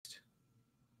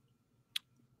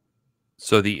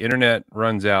So the internet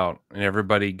runs out, and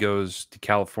everybody goes to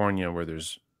California where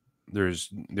there's There's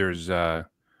jobs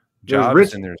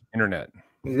rich. and there's internet.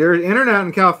 There's internet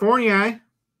in California. Eh?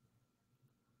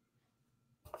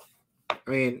 I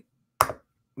mean,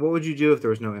 what would you do if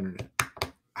there was no internet?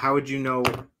 How would you know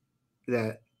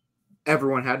that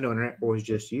everyone had no internet, or was it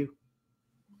just you?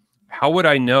 How would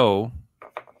I know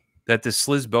that the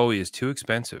Sliz Bowie is too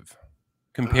expensive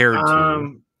compared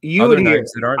to You other would hear.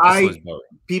 knives that aren't the Sliz Bowie?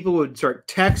 People would start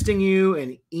texting you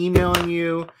and emailing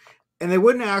you, and they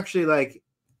wouldn't actually like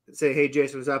say, "Hey,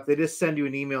 Jason, what's up?" They just send you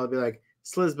an email and be like,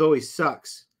 "Sliz Bowie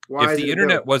sucks. Why If is the it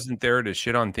internet wasn't there to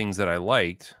shit on things that I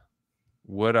liked,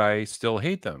 would I still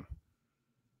hate them?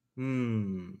 I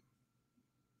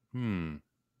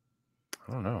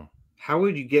don't know. How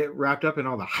would you get wrapped up in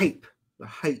all the hype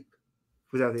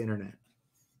without the internet?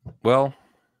 Well,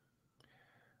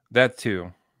 that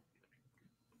too.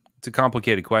 It's a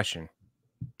complicated question.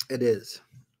 It is.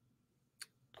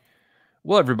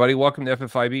 Well, everybody, welcome to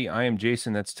FFIB. I am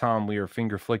Jason. That's Tom. We are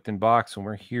Finger Flicked in Box, and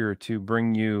we're here to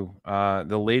bring you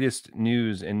the latest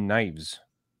news in knives,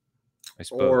 I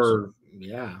suppose.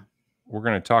 Yeah. We're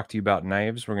going to talk to you about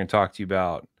knives. We're going to talk to you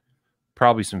about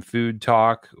probably some food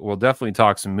talk. We'll definitely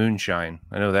talk some moonshine.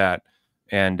 I know that.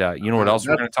 And you know what else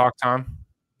we're going to talk, Tom?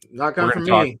 Not coming from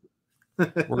me.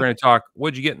 We're going to talk,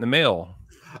 what'd you get in the mail?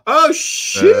 Oh,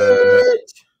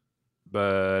 shit!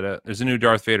 But there's a new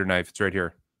Darth Vader knife. It's right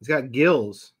here. It's got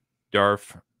gills.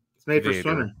 Darth It's made Vader. for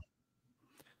swimming.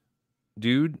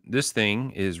 Dude, this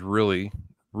thing is really,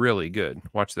 really good.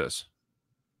 Watch this.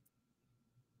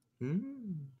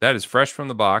 That is fresh from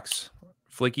the box,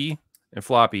 flicky and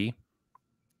floppy,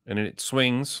 and it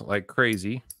swings like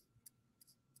crazy.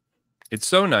 It's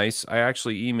so nice. I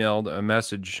actually emailed a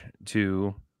message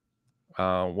to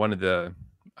one of the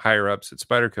higher ups at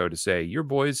Spyderco to say, your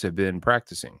boys have been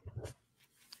practicing,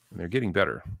 and they're getting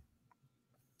better.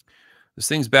 This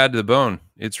thing's bad to the bone.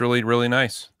 It's really, really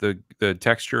nice. The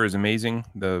texture is amazing.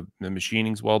 The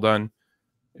machining's well done.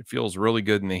 It feels really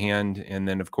good in the hand. And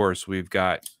then, of course, we've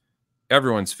got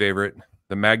everyone's favorite,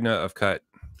 the Magna of Cut.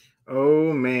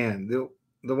 Oh, man.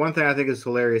 The one thing I think is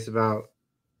hilarious about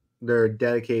their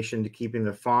dedication to keeping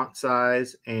the font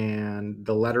size and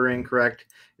the lettering correct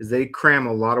is they cram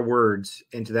a lot of words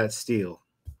into that steel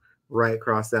right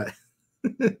across that.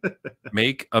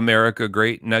 Make America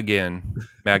Great Again,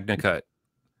 Magna Cut.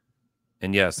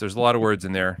 And yes, there's a lot of words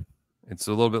in there. It's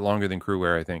a little bit longer than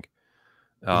Crewware, I think.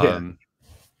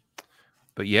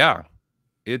 But yeah,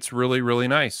 it's really, really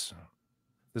nice.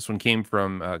 This one came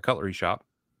from a cutlery shop,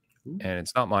 and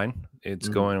it's not mine. It's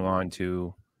going on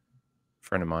to a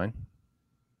friend of mine.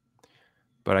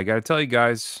 But I got to tell you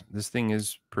guys, this thing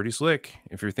is pretty slick.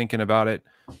 If you're thinking about it,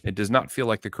 it does not feel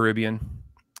like the Caribbean.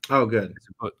 Oh, good.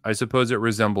 I suppose it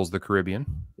resembles the Caribbean.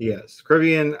 Yes.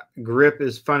 Caribbean grip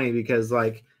is funny because,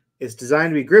 like, it's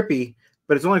designed to be grippy,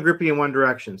 but it's only grippy in one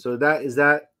direction. So is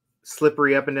that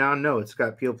slippery up and down? No, it's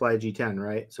got peel ply G10,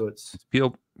 right? So it's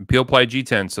peel ply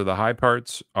G10. So the high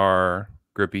parts are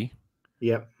grippy.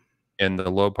 Yep. And the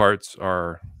low parts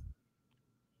are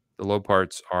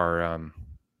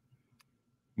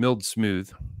milled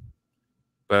smooth.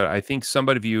 But I think some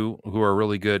of you who are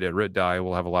really good at Rit dye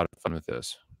will have a lot of fun with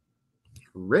this.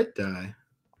 Rit dye?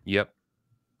 Yep.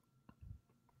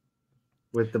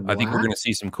 With the black? I think we're going to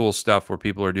see some cool stuff where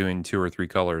people are doing 2 or 3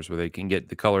 colors where they can get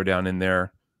the color down in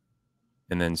there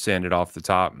and then sand it off the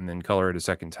top and then color it a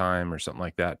second time or something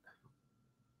like that.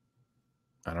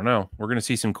 I don't know. We're going to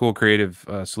see some cool creative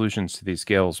solutions to these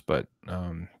scales, but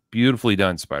beautifully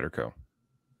done, Spyderco.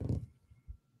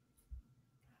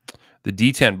 The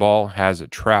detent ball has a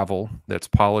travel that's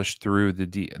polished through the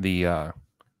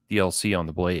DLC on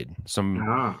the blade.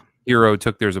 Some hero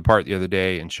took theirs apart the other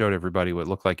day and showed everybody what it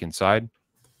looked like inside.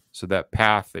 So that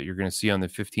path that you're going to see on the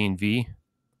 15V,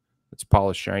 it's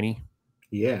polished shiny.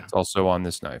 Yeah. It's also on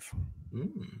this knife.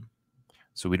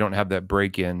 So we don't have that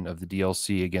break-in of the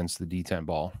DLC against the detent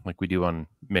ball like we do on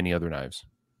many other knives.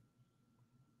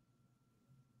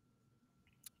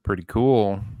 Pretty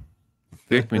cool.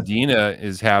 Vic Medina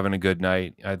is having a good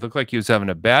night. It looked like he was having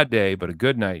a bad day, but a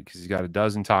good night because he's got a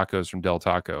dozen tacos from Del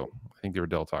Taco. I think they were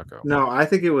Del Taco. No, I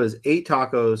think it was 8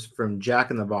 tacos from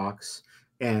Jack in the Box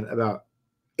and about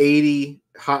 80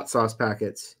 hot sauce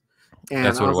packets. And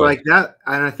I was like that.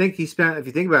 And I think he spent, if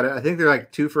you think about it, I think they're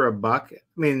like 2 for $1. I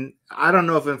mean, I don't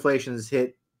know if inflation's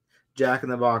hit Jack in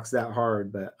the Box that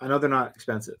hard, but I know they're not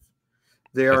expensive.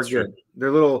 They are good. True.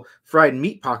 They're little fried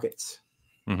meat pockets.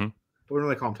 I wouldn't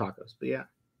really call them tacos, but yeah.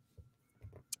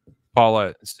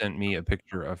 Paula sent me a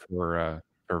picture of her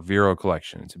Vero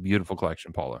collection. It's a beautiful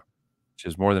collection, Paula. She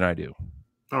has more than I do.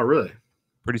 Oh, really?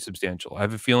 Pretty substantial. I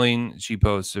have a feeling she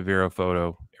posts a Vero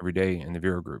photo every day in the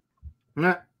Vero group.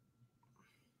 Nah.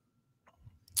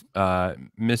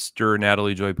 Mr.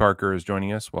 Natalie Joy Parker is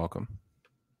joining us. Welcome.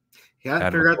 You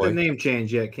haven't figured out the name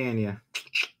change yet, can you?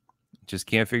 Just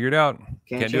can't figure it out.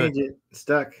 Can't change it.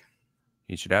 Stuck.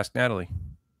 You should ask Natalie.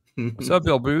 What's up,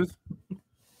 Bill Booth?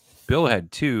 Bill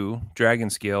had 2 Dragon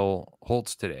Scale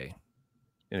Holts today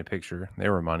in a picture. They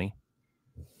were money.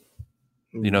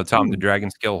 You know, Tom, the Dragon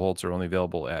Scale Holts are only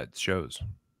available at shows.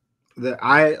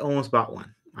 I almost bought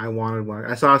one. I wanted one.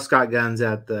 I saw Scott Guns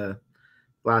at the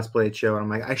Last Blade show, and I'm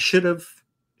like, I should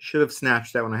have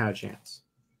snatched that when I had a chance.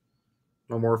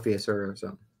 Or Morpheus or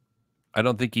something. I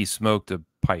don't think he smoked a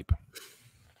pipe.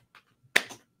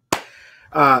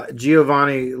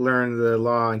 Giovanni learned the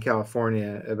law in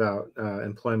California about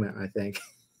employment, I think.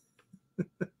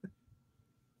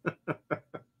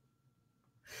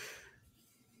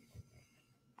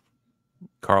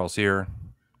 Carl's here.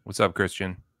 What's up,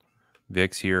 Christian?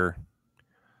 Vic's here.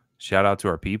 Shout out to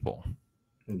our people.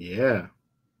 Yeah.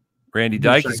 Randy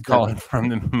Dyke is calling from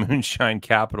the Moonshine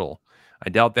Capital. I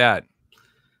doubt that.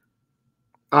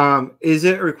 Is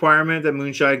it a requirement that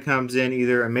moonshine comes in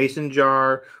either a mason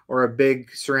jar or a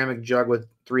big ceramic jug with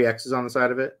 3 X's on the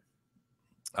side of it?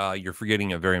 You're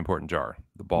forgetting a very important jar,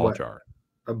 the ball jar.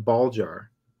 A ball jar?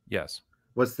 Yes.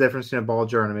 What's the difference between a ball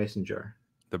jar and a mason jar?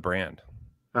 The brand.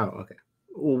 Oh, okay.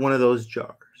 Well, one of those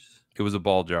jars. It was a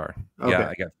ball jar. Okay. Yeah,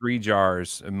 I got 3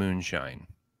 jars of moonshine,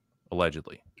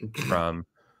 allegedly, from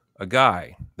a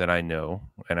guy that I know,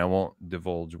 and I won't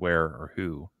divulge where or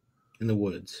who. In the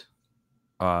woods.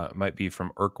 Might be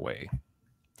from Irkway.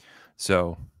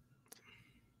 So,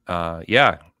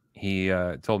 yeah, he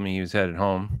told me he was headed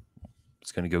home.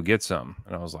 Was going to go get some.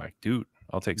 And I was like, dude,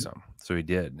 I'll take some. So he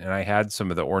did. And I had some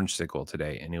of the orange sickle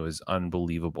today, and it was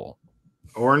unbelievable.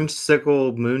 Orange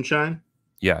sickle moonshine?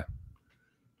 Yeah.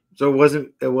 So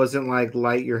it wasn't like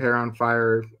light your hair on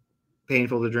fire,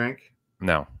 painful to drink?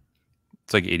 No.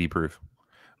 It's like 80 proof.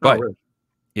 But really?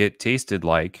 It tasted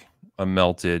like a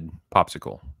melted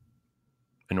popsicle.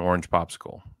 An orange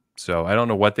popsicle. So I don't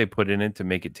know what they put in it to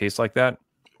make it taste like that.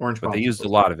 But they used a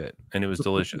lot of it, and it was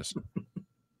delicious.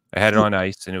 I had it on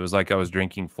ice, and it was like I was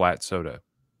drinking flat soda.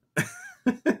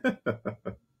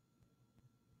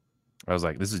 I was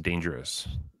like, this is dangerous.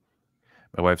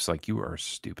 My wife's like, you are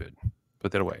stupid.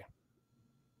 Put that away.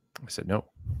 I said, no.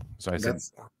 So I said,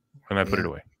 and I put it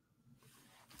away.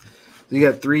 So you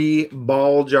got 3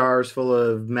 ball jars full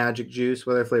of magic juice.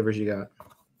 What other flavors you got?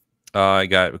 I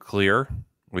got clear,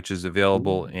 which is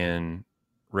available in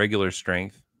regular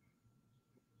strength,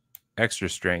 extra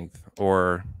strength,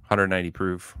 or 190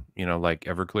 proof, you know, like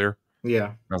Everclear.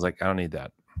 Yeah. I was like, I don't need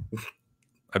that.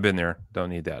 I've been there. Don't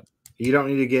need that. You don't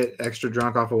need to get extra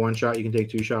drunk off of 1 shot. You can take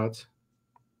 2 shots.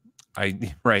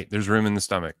 Right. There's room in the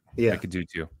stomach. Yeah. I could do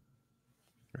 2.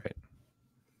 Right.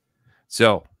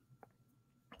 So,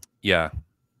 yeah.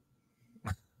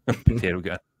 Potato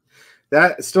gun.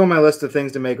 That's still on my list of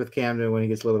things to make with Camden when he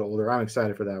gets a little bit older. I'm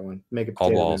excited for that one. Make a potato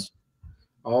all balls.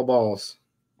 Gun. All balls.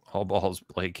 All balls,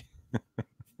 Blake.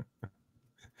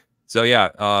 So yeah,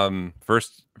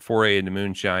 first foray into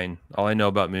moonshine. All I know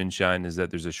about moonshine is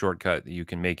that there's a shortcut that you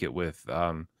can make it with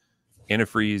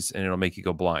antifreeze, and it'll make you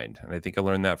go blind. And I think I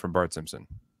learned that from Bart Simpson.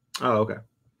 Oh, okay.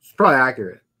 It's probably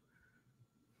accurate.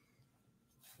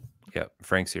 Yeah,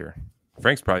 Frank's here.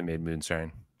 Frank's probably made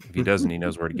moonshine. If he doesn't, he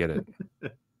knows where to get it.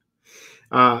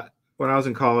 When I was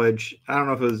in college, I don't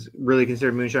know if it was really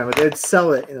considered moonshine, but they'd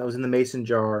sell it, and it was in the mason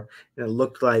jar, and it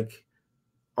looked like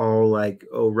all like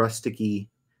rusticy,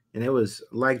 and it was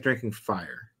like drinking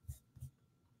fire.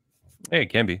 Hey, it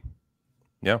can be.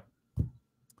 Yeah.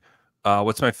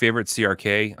 What's my favorite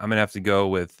CRK? I'm gonna have to go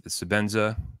with the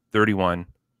Sabenza 31,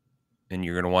 and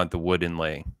you're gonna want the wood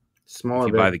inlay. Smaller.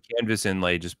 If you buy the canvas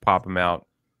inlay, just pop them out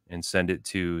and send it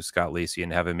to Scott Lacey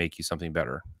and have him make you something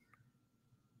better.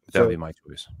 That would be my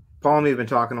choice. Paul and me have been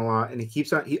talking a lot, and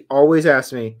he always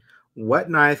asks me, what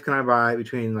knife can I buy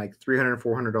between like $300 and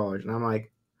 $400? And I'm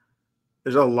like,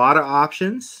 there's a lot of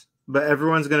options, but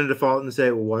everyone's going to default and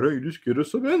say, well, why don't you just get a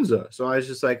Sabenza? So I was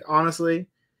just like, honestly,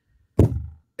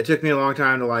 it took me a long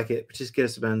time to like it, but just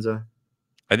get a Sabenza.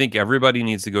 I think everybody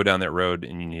needs to go down that road,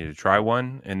 and you need to try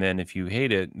one. And then if you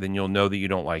hate it, then you'll know that you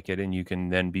don't like it, and you can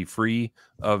then be free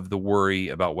of the worry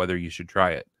about whether you should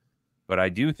try it. But I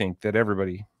do think that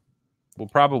everybody will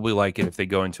probably like it if they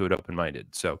go into it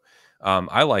open-minded. So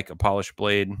I like a polished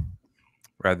blade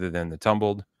rather than the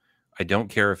tumbled. I don't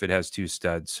care if it has 2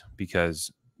 studs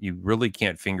because you really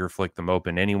can't finger flick them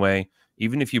open anyway.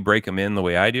 Even if you break them in the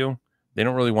way I do, they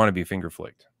don't really want to be finger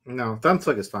flicked. No, thumb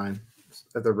flick is fine.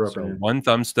 At the rope. So 1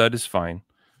 thumb stud is fine.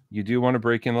 You do want to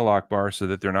break in the lock bar so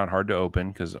that they're not hard to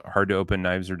open, because hard to open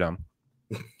knives are dumb.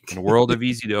 In a world of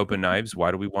easy to open knives,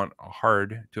 why do we want a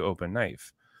hard to open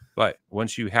knife? But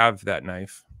once you have that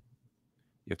knife,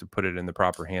 you have to put it in the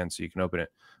proper hand so you can open it.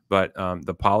 But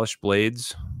the polished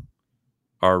blades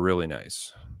are really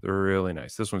nice. They're really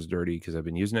nice. This one's dirty because I've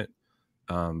been using it.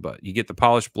 But you get the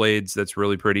polished blades. That's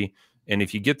really pretty. And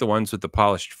if you get the ones with the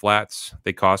polished flats,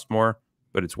 they cost more,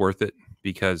 but it's worth it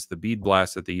because the bead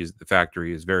blast that they use at the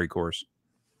factory is very coarse.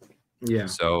 Yeah.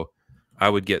 So I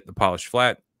would get the polished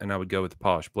flat and I would go with the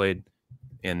polished blade,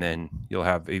 and then you'll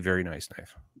have a very nice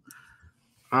knife.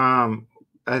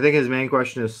 I think his main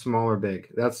question is small or big.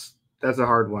 That's a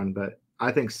hard one, but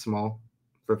I think small.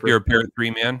 If you're a Pair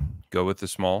 3 man, go with the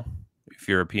small. If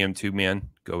you're a PM2 man,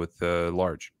 go with the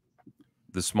large.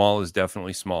 The small is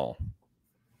definitely small,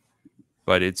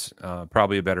 but it's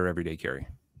probably a better everyday carry.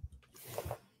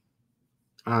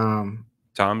 Tom,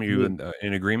 are you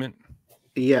in agreement?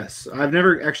 Yes. I've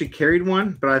never actually carried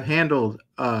one, but I've handled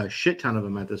a shit ton of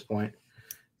them at this point.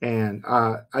 And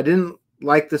I didn't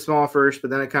like the small first,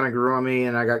 but then it kind of grew on me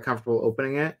and I got comfortable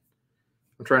opening it.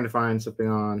 I'm trying to find something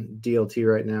on DLT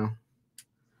right now.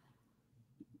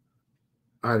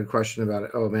 I had a question about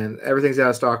it. Oh, man. Everything's out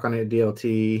of stock on it,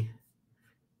 DLT.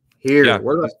 Here. Yeah,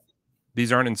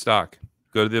 these aren't in stock.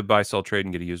 Go to the buy, sell, trade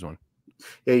and get a used one.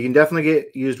 Yeah, you can definitely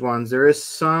get used ones. There is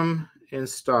some in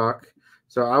stock.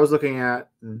 So I was looking at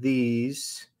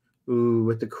these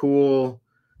with the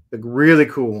really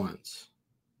cool ones.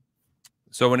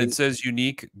 So when it says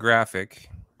unique graphic,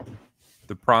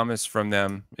 the promise from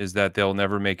them is that they'll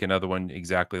never make another one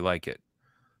exactly like it,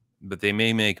 but they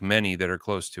may make many that are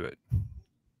close to it.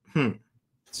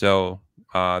 So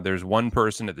there's one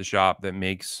person at the shop that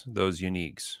makes those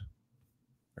uniques.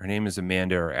 Her name is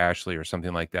Amanda or Ashley or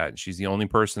something like that. She's the only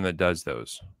person that does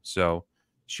those. So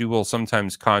she will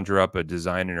sometimes conjure up a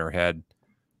design in her head,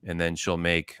 and then she'll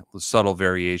make subtle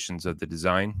variations of the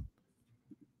design.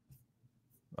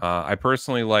 I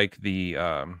personally like the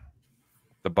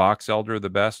box elder the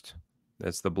best.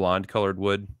 That's the blonde colored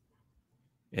wood,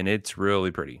 and it's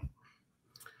really pretty.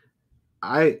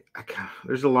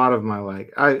 There's a lot of them I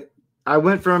like. I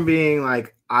went from being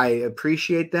like I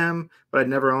appreciate them, but I'd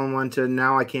never owned one, to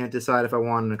now I can't decide if I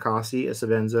want an Akasi, a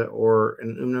Savenza, or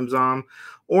an Umnumzam,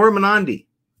 or a Menandi.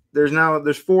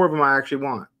 There's 4 of them I actually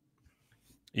want.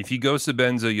 If you go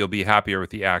Sabenza, you'll be happier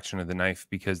with the action of the knife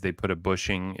because they put a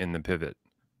bushing in the pivot.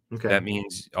 Okay. That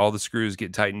means all the screws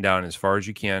get tightened down as far as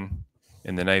you can,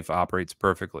 and the knife operates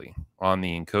perfectly. On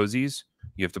the Inkozis,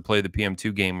 you have to play the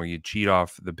PM2 game where you cheat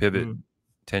off the pivot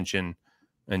tension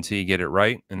until you get it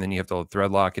right, and then you have to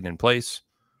thread lock it in place,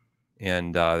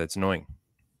 and that's annoying.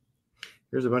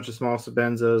 Here's a bunch of small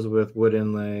Sabenzas with wood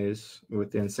inlays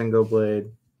with the Insingo blade.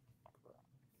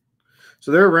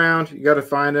 So they're around. You got to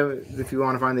find them if you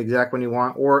want to find the exact one you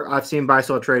want. Or I've seen buy,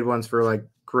 sell, trade ones for like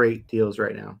great deals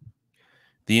right now.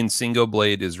 The Insingo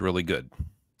blade is really good.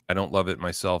 I don't love it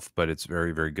myself, but it's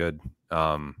very, very good.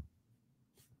 Yeah,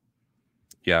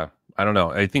 I don't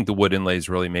know. I think the wood inlays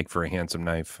really make for a handsome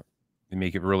knife. They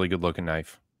make it a really good looking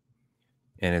knife.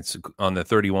 And it's on the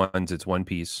 31s, it's one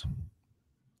piece.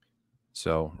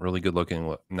 So really good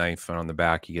looking knife. And on the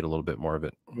back, you get a little bit more of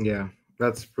it. Yeah,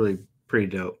 that's really pretty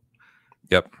dope.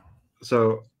 Yep.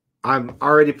 So I'm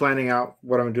already planning out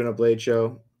what I'm doing at Blade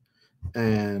Show.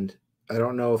 And I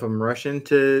don't know if I'm rushing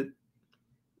to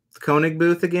the Koenig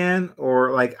booth again,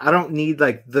 or like I don't need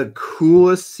like the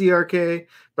coolest CRK,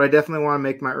 but I definitely want to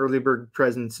make my early bird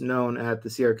presence known at the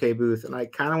CRK booth. And I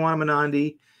kind of want a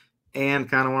Menandi and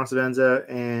kind of want a Savenza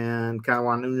and kind of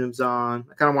want an Umnumzam.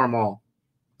 I kind of want them all.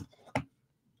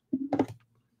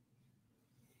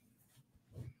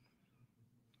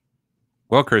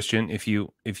 Well, Christian, if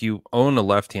you own a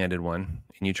left-handed one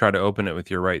and you try to open it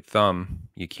with your right thumb,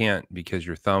 you can't because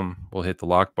your thumb will hit the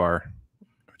lock bar,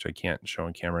 which I can't show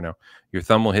on camera now. Your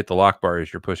thumb will hit the lock bar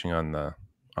as you're pushing on the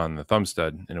thumb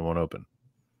stud, and it won't open.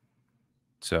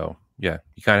 So yeah,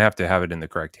 you kind of have to have it in the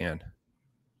correct hand.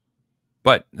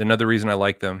 But another reason I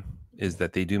like them is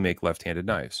that they do make left-handed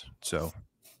knives. So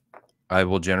I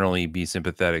will generally be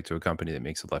sympathetic to a company that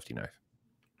makes a lefty knife.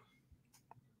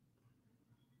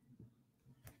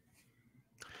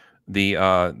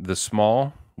 The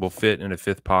small will fit in a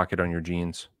 5th pocket on your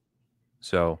jeans.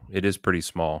 So it is pretty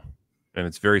small, and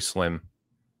it's very slim,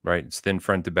 right? It's thin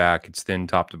front to back. It's thin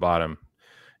top to bottom.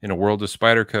 In a world of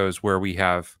Spydercos where we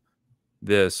have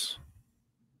this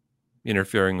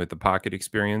interfering with the pocket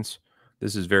experience,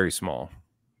 this is very small.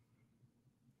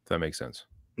 If that makes sense.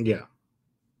 Yeah.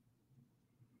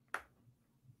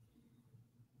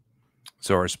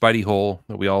 So our Spidey hole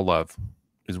that we all love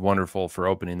is wonderful for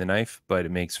opening the knife, but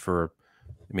it makes for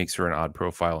It makes for an odd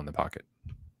profile in the pocket.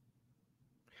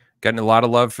 Getting a lot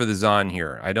of love for the Zahn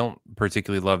here. I don't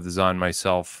particularly love the Zahn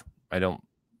myself. I don't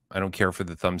care for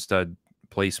the thumb stud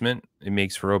placement. It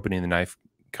makes for opening the knife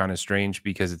kind of strange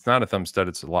because it's not a thumb stud.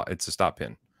 It's a stop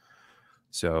pin.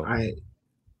 So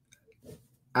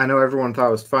I know everyone thought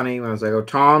it was funny when I was like, "Oh,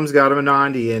 Tom's got him a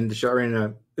 90 and sharpen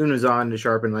a Unizon to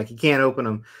sharpen. Like he can't open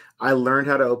them." I learned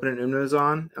how to open an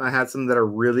Unizon, and I had some that are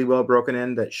really well broken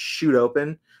in that shoot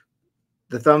open.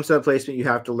 The thumb stud placement, you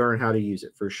have to learn how to use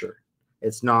it for sure.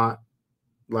 It's not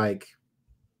like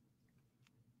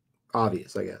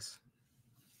obvious, I guess.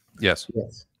 Yes.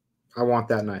 I want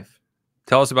that knife.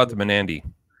 Tell us about the Menandi.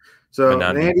 So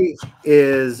Menandi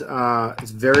is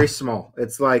it's very small.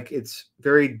 It's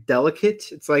very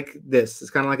delicate. It's like this.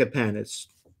 It's kind of like a pen.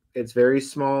 It's very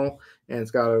small and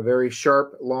it's got a very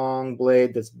sharp, long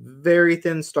blade that's very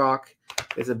thin stock.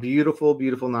 It's a beautiful,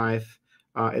 beautiful knife.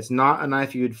 It's not a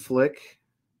knife you'd flick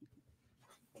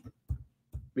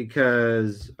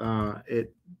because I'll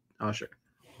show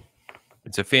you.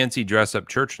 It's a fancy dress-up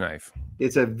church knife.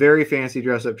 It's a very fancy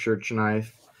dress-up church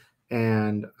knife.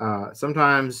 And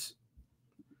sometimes,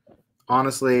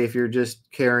 honestly, if you're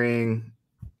just carrying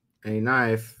a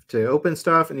knife to open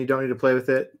stuff and you don't need to play with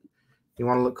it, you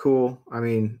want to look cool. I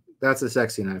mean, that's a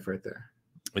sexy knife right there.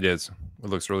 It is. It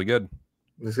looks really good.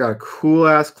 It's got a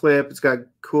cool-ass clip. It's got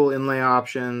cool inlay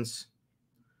options.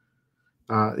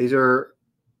 These are,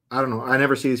 I don't know. I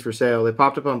never see these for sale. They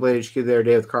popped up on Blade HQ the other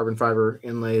day with carbon fiber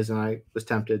inlays, and I was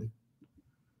tempted.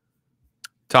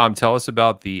 Tom, tell us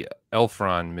about the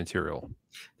Elfron material.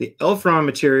 The Elfron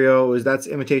material that's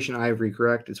imitation ivory,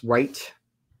 correct? It's white.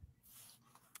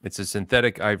 It's a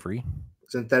synthetic ivory.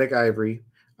 Synthetic ivory.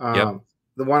 Yep.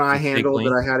 The one I handled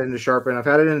that I had in to sharpen, I've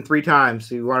had it in 3 times.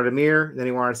 He wanted a mirror, then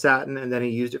he wanted satin, and then he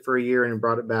used it for a year and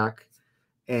brought it back.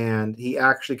 And he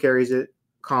actually carries it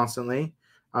constantly.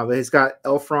 But it's got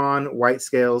Elfron white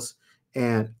scales,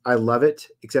 and I love it,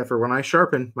 except for when I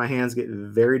sharpen, my hands get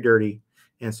very dirty.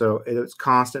 And so it's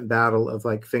constant battle of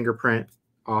like fingerprint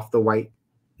off the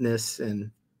whiteness,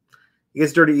 and it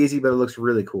gets dirty easy, but it looks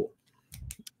really cool.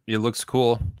 It looks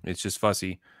cool. It's just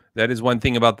fussy. That is one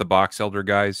thing about the box elder,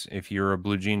 guys. If you're a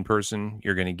blue jean person,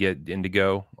 you're going to get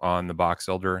indigo on the box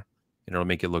elder, and it'll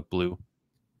make it look blue.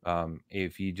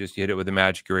 If you just hit it with a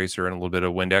magic eraser and a little bit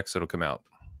of Windex, it'll come out.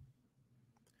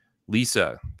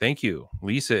 Lisa, thank you.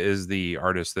 Lisa is the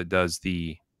artist that does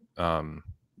the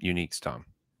uniques, Tom.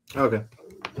 Okay.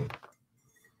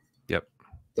 Yep.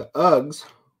 The Uggs.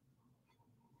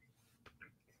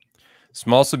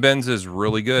 Small Sebenza is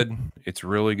really good. It's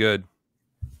really good.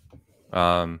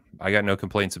 I got no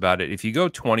complaints about it. If you go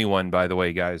 21, by the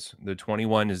way, guys, the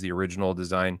 21 is the original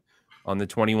design. On the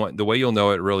 21, the way you'll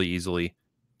know it really easily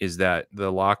is that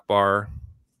the lock bar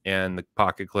and the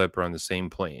pocket clip are on the same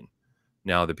plane.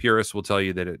 Now, the purist will tell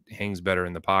you that it hangs better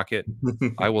in the pocket.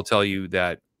 I will tell you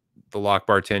that the lock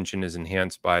bar tension is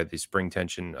enhanced by the spring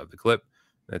tension of the clip.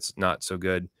 That's not so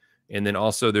good. And then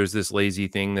also there's this lazy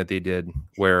thing that they did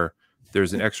where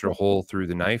there's an extra hole through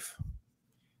the knife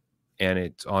and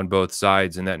it's on both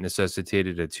sides, and that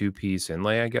necessitated a 2-piece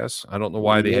inlay, I guess. I don't know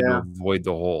why they had to avoid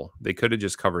the hole. They could have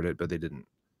just covered it, but they didn't.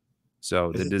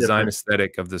 So the design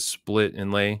aesthetic of the split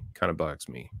inlay kind of bugs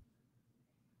me.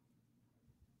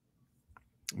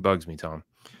 It bugs me, Tom.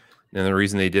 And the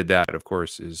reason they did that, of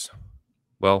course, is,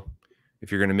 well,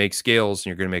 if you're going to make scales and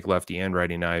you're going to make lefty and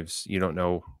righty knives, you don't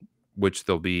know which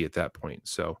they'll be at that point.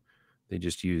 So they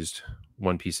just used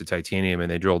one piece of titanium and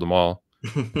they drilled them all.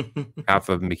 Half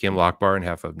of them became lock bar and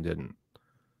half of them didn't.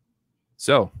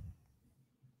 So,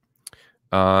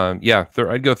 yeah,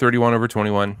 I'd go 31 over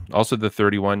 21. Also, the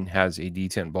 31 has a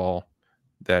detent ball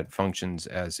that functions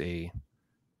as a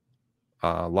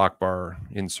lock bar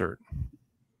insert.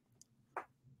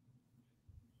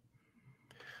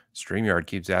 StreamYard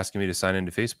keeps asking me to sign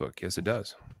into Facebook. Yes, it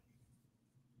does.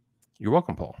 You're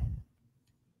welcome, Paul.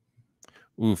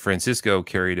 Ooh, Francisco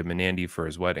carried a Menandi for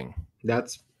his wedding.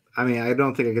 I mean, I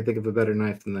don't think I could think of a better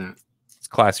knife than that. It's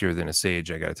classier than a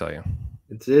Sage, I got to tell you.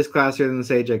 It is classier than the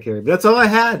Sage I carried. But that's all I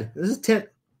had. This is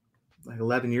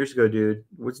 11 years ago, dude. It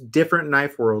was a different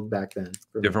knife world back then.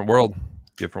 Different world.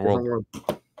 Different world.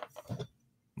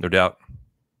 No doubt.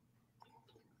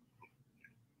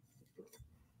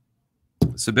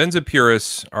 Sebenza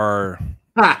purists are...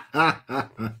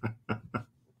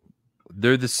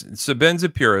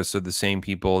 Sebenza purists are the same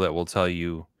people that will tell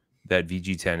you that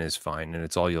VG10 is fine and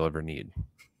it's all you'll ever need.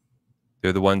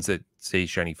 They're the ones that say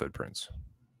shiny footprints.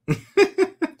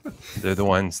 They're the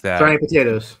ones that... Shiny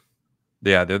potatoes.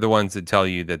 Yeah, they're the ones that tell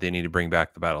you that they need to bring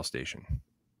back the battle station.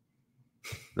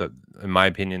 In my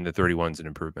opinion, the 31's an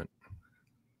improvement.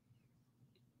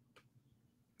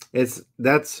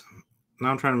 That's now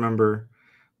I'm trying to remember.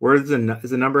 Where does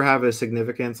the number have a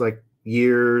significance, like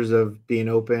years of being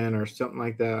open or something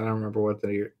like that? I don't remember what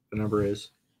the number is.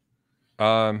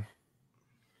 Well,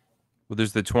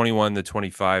 there's the 21, the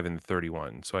 25, and the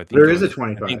 31. So I think There it is a was.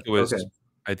 25. I think it was. Okay.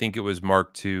 I think it was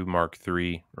Mark II, Mark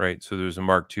III, right? So there's a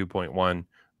Mark 2.1,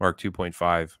 Mark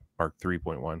 2.5, Mark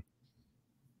 3.1.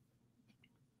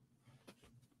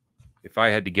 If I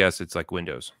had to guess, it's like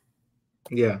Windows.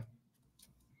 Yeah.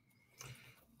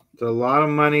 It's a lot of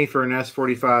money for an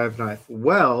S45 knife.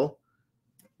 Well,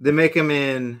 they make them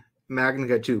in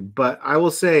MagnaCut too. But I will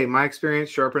say, my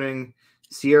experience sharpening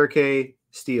CRK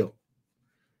steel,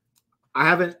 I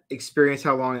haven't experienced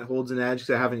how long it holds an edge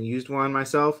because I haven't used one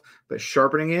myself. But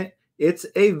sharpening it, it's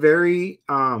a very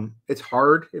it's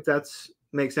hard, if that's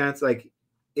makes sense. Like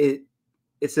it's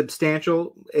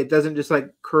substantial. It doesn't just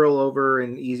like curl over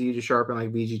and easy to sharpen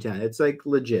like VG10. It's like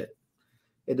legit.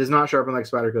 It does not sharpen like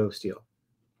Spyderco steel.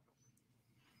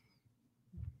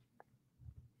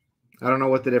 I don't know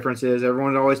what the difference is.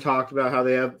 Everyone's always talked about how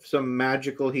they have some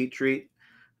magical heat treat.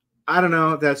 I don't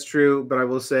know if that's true, but I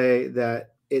will say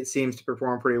that it seems to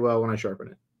perform pretty well when I sharpen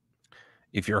it.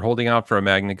 If you're holding out for a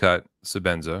MagnaCut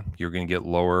Sabenza, you're going to get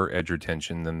lower edge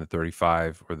retention than the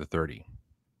 35 or the 30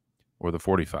 or the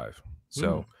 45.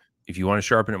 So if you want to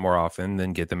sharpen it more often,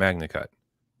 then get the MagnaCut.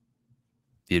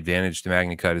 The advantage to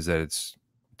MagnaCut is that it's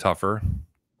tougher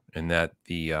and that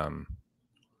the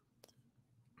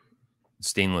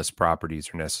stainless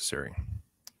properties are necessary.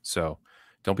 So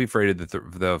don't be afraid of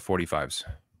the 45s.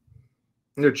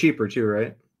 They're cheaper too,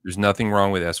 right? There's nothing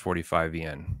wrong with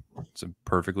S45VN. It's a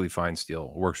perfectly fine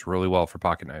steel. It works really well for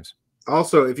pocket knives.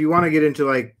 Also, if you want to get into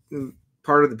like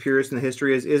part of the purest in the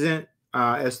history isn't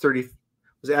S30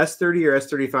 was it S30 or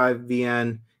S35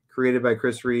 VN created by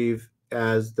Chris Reeve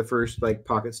as the first like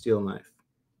pocket steel knife?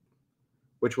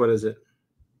 Which one is it?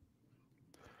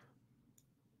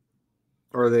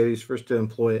 Or are they first to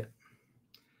employ it?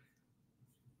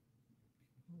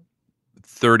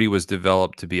 30 was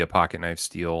developed to be a pocket knife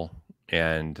steel,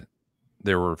 and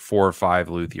there were 4 or 5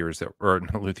 luthiers that were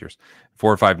not luthiers,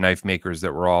 4 or 5 knife makers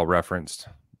that were all referenced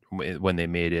when they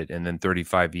made it. And then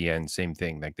 35 VN, same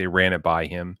thing. Like they ran it by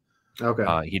him.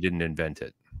 Okay. He didn't invent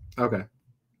it. Okay.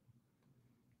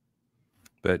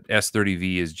 But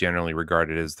S30V is generally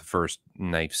regarded as the first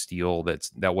knife steel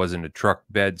that wasn't a truck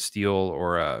bed steel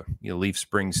or a leaf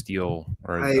spring steel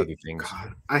or other things.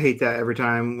 God, I hate that every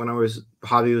time when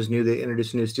hobby was new, they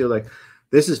introduced a new steel like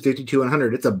this is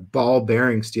 52-100. It's a ball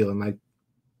bearing steel. I'm like,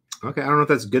 okay, I don't know if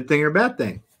that's a good thing or a bad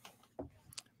thing.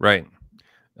 Right.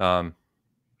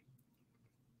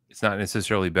 It's not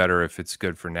necessarily better if it's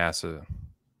good for NASA.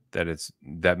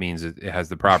 That means it has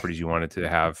the properties you want it to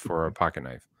have for a pocket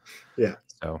knife. Yeah.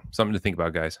 So something to think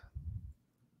about, guys.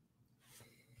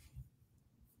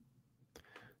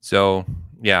 So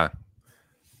yeah,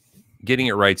 getting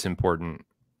it right's important.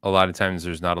 A lot of times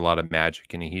there's not a lot of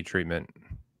magic in a heat treatment.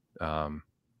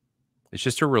 It's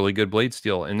just a really good blade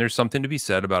steel. And there's something to be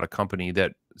said about a company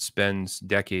that spends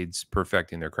decades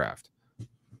perfecting their craft.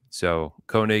 So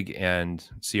Koenig and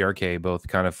CRK both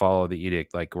kind of follow the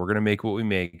edict. Like, we're going to make what we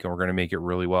make, and we're going to make it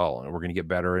really well. And we're going to get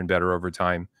better and better over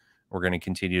time. We're going to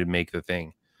continue to make the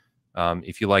thing.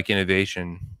 If you like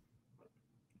innovation,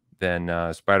 then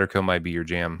Spyderco might be your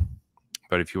jam.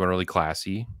 But if you want really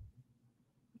classy,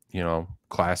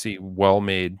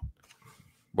 well-made,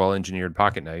 well-engineered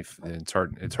pocket knife, it's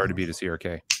hard to beat a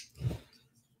CRK.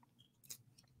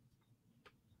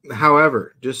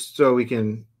 However, just so we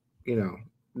can,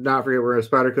 not forget we're a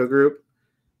Spyderco group,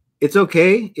 it's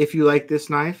okay if you like this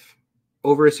knife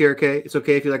over a CRK. It's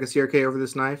okay if you like a CRK over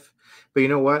this knife. But you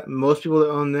know what? Most people that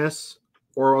own this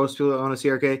or most people that own a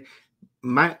CRK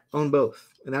might own both,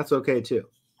 and that's okay too.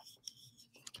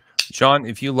 Sean,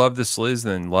 if you love the Sliz,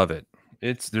 then love it.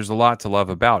 There's a lot to love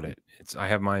about it. I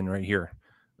have mine right here.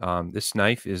 This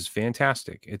knife is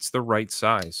fantastic. It's the right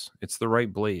size. It's the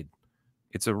right blade.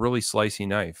 It's a really slicey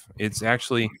knife. It's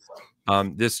actually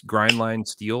this grind line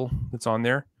steel that's on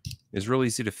there is really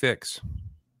easy to fix.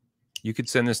 You could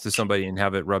send this to somebody and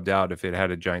have it rubbed out if it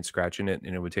had a giant scratch in it,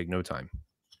 and it would take no time.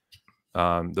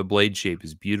 The blade shape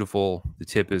is beautiful. The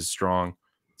tip is strong.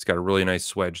 It's got a really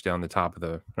nice swedge down the top of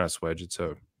not swedge. It's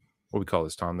what we call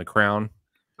this, Tom? The crown.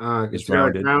 It's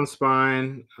got a crown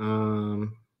spine. I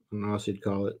don't know what else you'd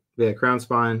call it. Yeah, crown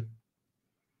spine.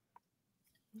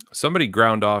 Somebody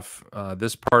ground off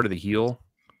this part of the heel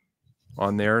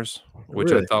on theirs, which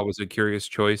really? I thought was a curious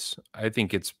choice. I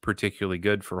think it's particularly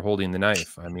good for holding the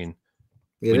knife. I mean,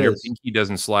 when your pinky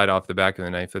doesn't slide off the back of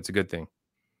the knife, that's a good thing.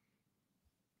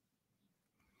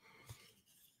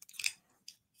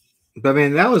 But I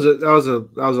mean, that was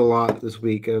a lot this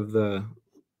week of the.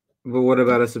 But what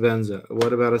about a Sabenza?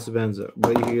 What about a Sabenza?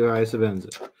 What do you guys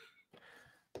Sabenza?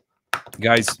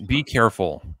 Guys, be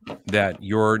careful that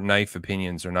your knife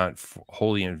opinions are not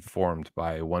wholly informed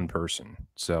by one person.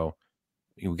 So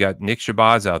you got Nick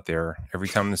Shabazz out there. Every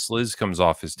time the sliz comes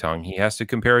off his tongue, he has to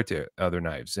compare it to other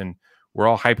knives. And we're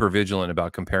all hyper vigilant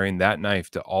about comparing that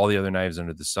knife to all the other knives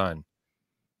under the sun.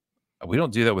 We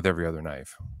don't do that with every other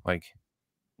knife. Like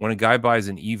when a guy buys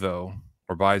an Evo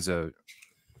or buys a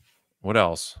what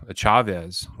else? A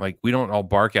Chavez. Like we don't all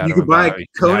bark at him. You could buy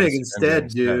Koenig instead,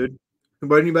 dude.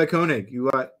 Why didn't you buy Koenig? You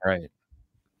what? Right.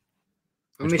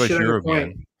 Let me shit on your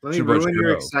point. Let me ruin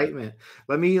your excitement.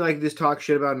 Let me just talk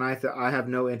shit about a knife that I have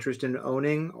no interest in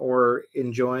owning or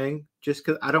enjoying, just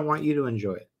because I don't want you to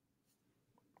enjoy it.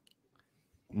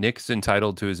 Nick's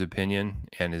entitled to his opinion,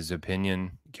 and his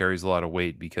opinion carries a lot of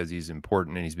weight because he's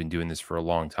important and he's been doing this for a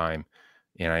long time.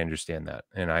 And I understand that.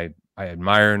 And I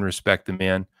admire and respect the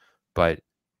man, but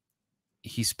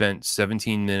he spent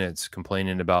 17 minutes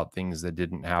complaining about things that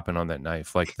didn't happen on that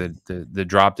knife. Like the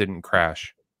drop didn't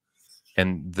crash.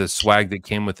 And the swag that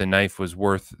came with the knife was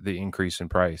worth the increase in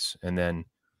price. And then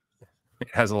it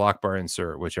has a lock bar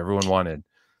insert, which everyone wanted.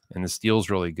 And the steel's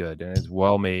really good and it's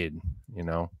well made, you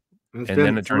know. And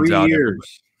then it turns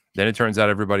out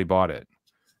everybody bought it.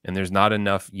 And there's not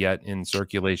enough yet in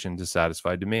circulation to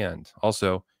satisfy demand.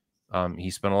 Also, he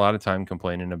spent a lot of time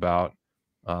complaining about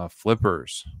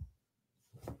flippers.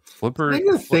 Flipper ain't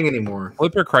a thing anymore.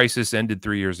 Flipper crisis ended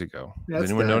 3 years ago. Has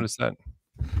anyone noticed that?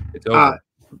 It's over.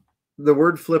 The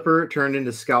word flipper turned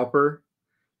into scalper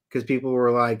because people were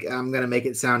like, I'm going to make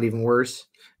it sound even worse.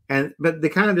 But they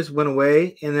kind of just went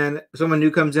away. And then someone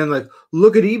new comes in like,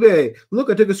 look at eBay.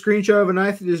 Look, I took a screenshot of a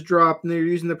knife that just dropped and they're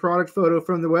using the product photo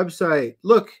from the website.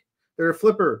 Look, they're a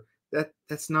flipper.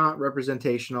 That's not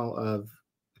representational of,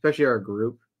 especially our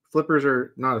group. Flippers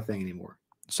are not a thing anymore.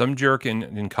 Some jerk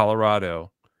in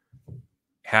Colorado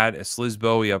had a Sliz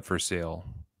Bowie up for sale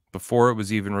before it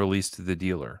was even released to the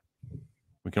dealer.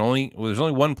 There's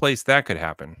only one place that could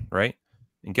happen, right?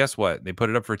 And guess what? They put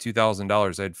it up for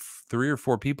 $2,000. I had 3 or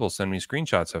 4 people send me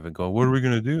screenshots of it going, what are we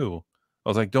going to do? I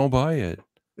was like, don't buy it.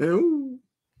 Ew.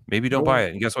 Maybe don't buy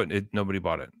it. And guess what? Nobody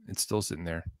bought it. It's still sitting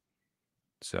there.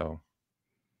 So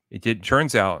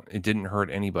turns out it didn't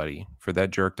hurt anybody for that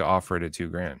jerk to offer it at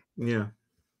 $2,000. Yeah.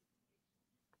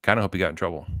 Kind of hope he got in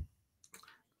trouble.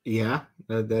 Yeah,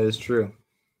 that is true.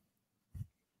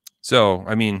 So,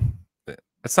 I mean,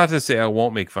 that's not to say I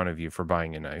won't make fun of you for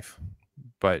buying a knife,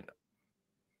 but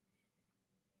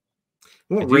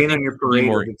won't rain on your parade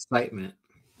of excitement.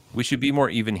 We should be more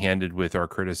even-handed with our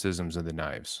criticisms of the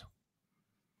knives.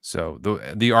 So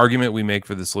the argument we make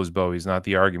for the Sliz Bowie is not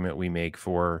the argument we make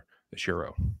for the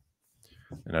Shiro,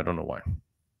 and I don't know why.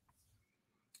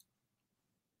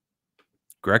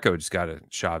 Greco just got a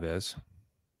Chavez.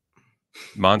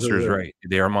 Monsters, right?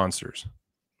 They are monsters.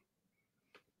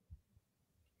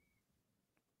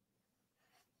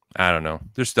 I don't know.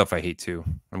 There's stuff I hate too.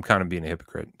 I'm kind of being a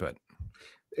hypocrite, but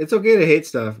it's okay to hate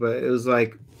stuff. But it was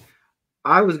like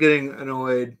I was getting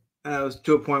annoyed, and I was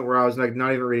to a point where I was like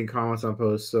not even reading comments on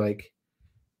posts. So like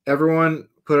everyone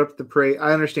put up the praise.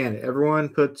 I understand it. Everyone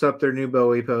puts up their new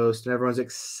Bowie post, and everyone's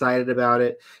excited about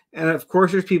it. And of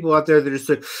course, there's people out there that are just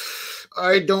like,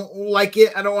 I don't like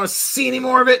it. I don't want to see any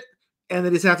more of it. And they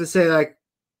just have to say like,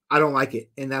 I don't like it,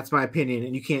 and that's my opinion,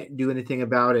 and you can't do anything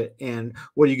about it. And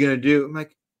what are you gonna do? I'm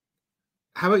like,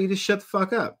 how about you just shut the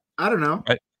fuck up? I don't know.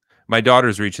 My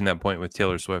daughter's reaching that point with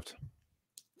Taylor Swift.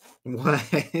 What?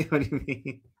 What do you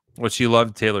mean? Well, she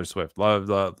loved Taylor Swift. Love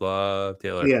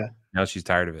Taylor. Yeah. Now she's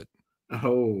tired of it.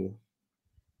 Oh.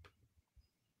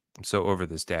 I'm so over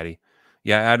this, Daddy.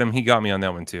 Yeah, Adam, he got me on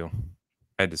that one too.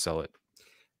 I had to sell it.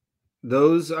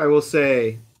 Those, I will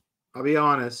say, I'll be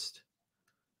honest,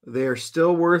 they're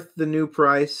still worth the new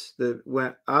price that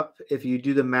went up if you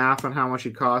do the math on how much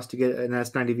it costs to get an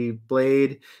S90V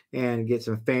blade and get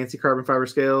some fancy carbon fiber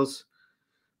scales.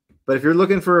 But if you're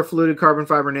looking for a fluted carbon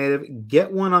fiber native,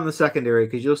 get one on the secondary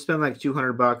because you'll spend like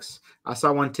 $200. I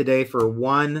saw one today for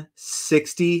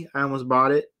 $160. I almost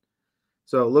bought it.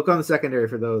 So look on the secondary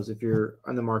for those if you're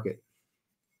on the market.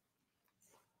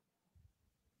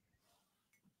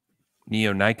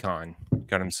 Neo Nikon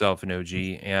got himself an OG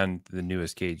and the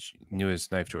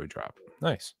newest knife joy drop.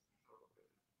 Nice.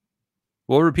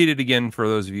 We'll repeat it again for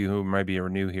those of you who might be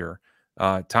new here.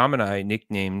 Tom and I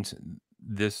nicknamed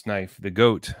this knife the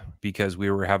GOAT because we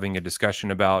were having a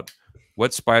discussion about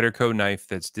what Spyderco knife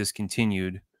that's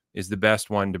discontinued is the best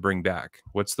one to bring back.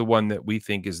 What's the one that we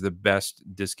think is the best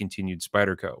discontinued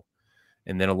Spyderco?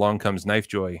 And then along comes Knife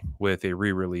Joy with a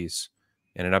re-release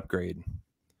and an upgrade.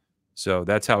 So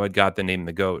that's how it got the name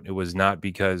the goat. It was not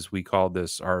because we called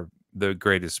this the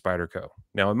greatest Spyderco.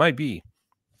 Now it might be,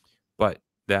 but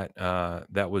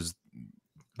that was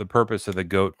the purpose of the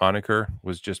goat moniker,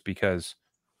 was just because,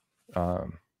 well,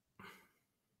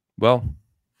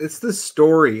 it's the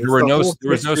story. there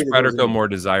was no Spyderco more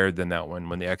desired than that one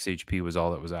when the XHP was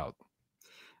all that was out.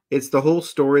 It's the whole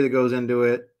story that goes into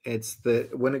it. It's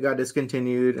when it got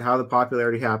discontinued, how the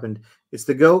popularity happened. It's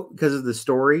the GOAT because of the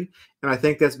story. And I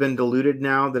think that's been diluted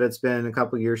now that it's been a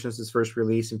couple of years since its first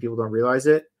release and people don't realize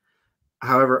it.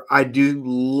 However, I do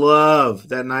love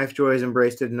that Knife Joy has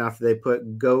embraced it enough that they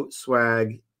put GOAT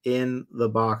swag in the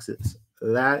boxes.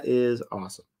 That is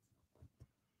awesome.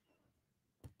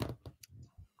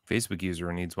 Facebook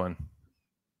user needs one.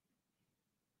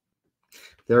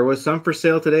 There was some for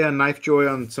sale today on Knife Joy,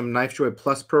 on some Knife Joy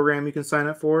Plus program you can sign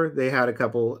up for. They had a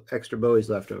couple extra Bowies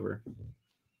left over.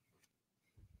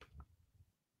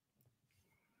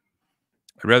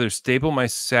 I'd rather staple my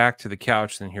sack to the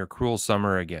couch than hear Cruel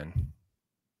Summer again.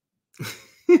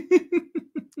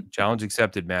 Challenge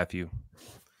accepted, Matthew.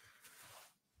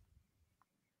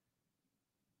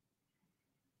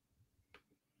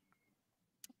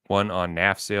 One on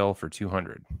NAF sale for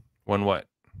 200. One what?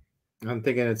 I'm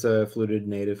thinking it's a fluted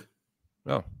native.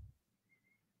 Oh.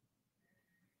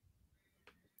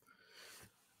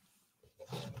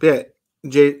 Yeah,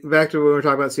 Jay, back to when we were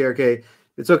talking about CRK.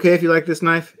 It's okay if you like this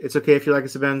knife. It's okay if you like a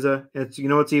Sabenza. It's, you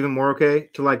know, it's even more okay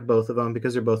to like both of them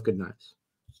because they're both good knives.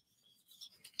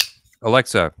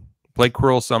 Alexa, play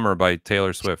Cruel Summer by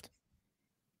Taylor Swift.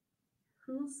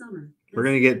 Cruel Summer. We're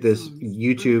going to get this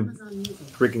YouTube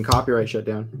freaking copyright shut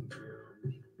down.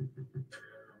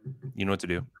 You know what to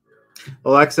do.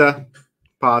 Alexa,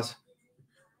 pause.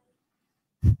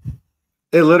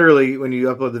 It literally, when you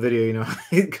upload the video, you know,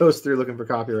 it goes through looking for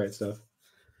copyright stuff.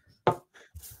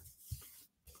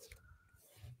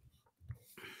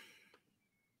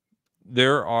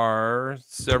 There are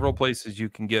several places you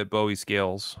can get Bowie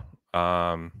scales.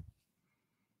 Department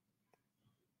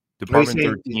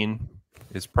 13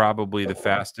 is probably the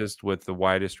fastest with the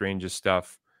widest range of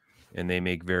stuff, and they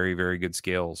make very, very good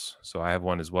scales. So I have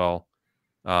one as well.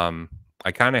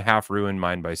 I kind of half ruined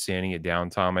mine by sanding it down,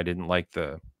 Tom. I didn't like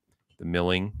the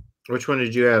milling. Which one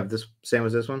did you have? This same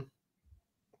as this one?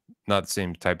 Not the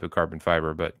same type of carbon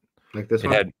fiber, but like this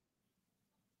one.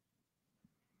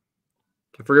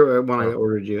 I forget what one I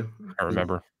ordered you. I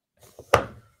remember.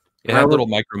 It had little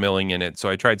micro milling in it, so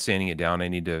I tried sanding it down. I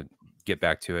need to get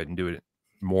back to it and do it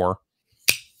more.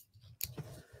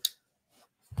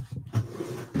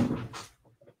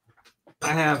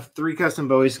 I have 3 custom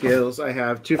Bowie scales. I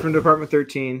have 2 from Department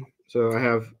 13. So I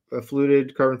have a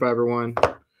fluted carbon fiber one.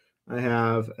 I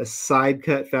have a side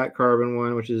cut fat carbon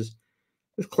one, which is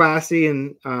classy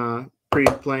and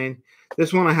pretty plain.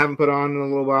 This one I haven't put on in a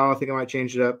little while. I think I might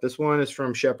change it up. This one is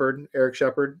from Shepard, Eric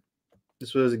Shepard.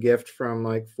 This was a gift from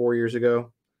like 4 years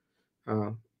ago.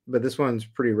 But this one's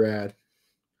pretty rad.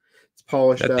 It's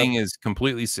polished up. That thing is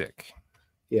completely sick.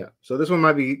 Yeah. So this one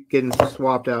might be getting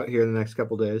swapped out here in the next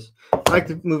couple days. I like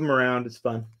to move them around. It's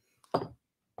fun.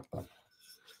 But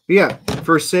yeah,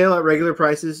 for sale at regular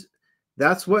prices,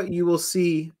 that's what you will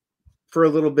see for a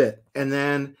little bit. And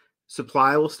then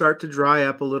supply will start to dry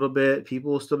up a little bit.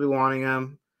 People will still be wanting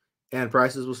them, and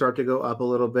prices will start to go up a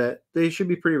little bit. They should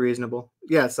be pretty reasonable.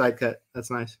 Yeah, side cut. That's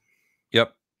nice.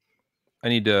 Yep. I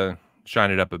need to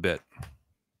shine it up a bit.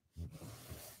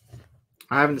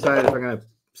 I haven't decided if I'm going to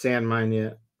sand mine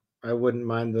yet. I wouldn't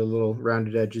mind the little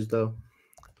rounded edges, though.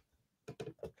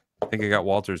 I think I got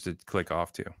Walters to click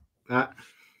off, too.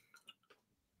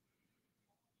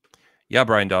 Yeah,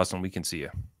 Brian Dawson, we can see you.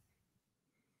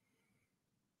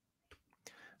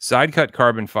 Side cut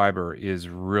carbon fiber is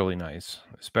really nice,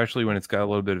 especially when it's got a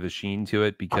little bit of a sheen to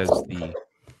it because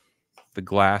the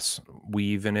glass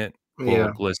weave in it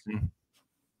will glisten.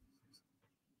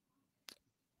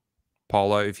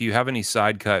 Paula, if you have any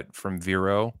side cut from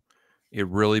Vero, it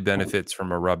really benefits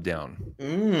from a rub down.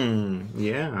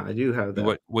 Yeah, I do have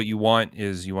that. What you want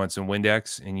is you want some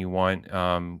Windex and you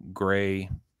want gray.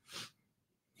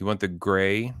 You want the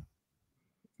gray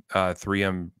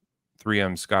 3M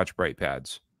Scotch Brite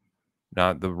pads.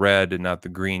 Not the red and not the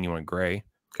green. You want gray.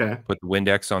 Okay. Put the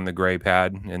Windex on the gray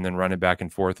pad and then run it back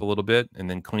and forth a little bit, and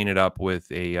then clean it up with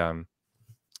a.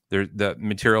 The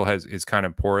material is kind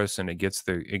of porous and it gets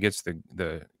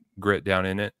the grit down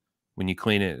in it. When you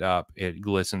clean it up, it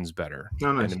glistens better,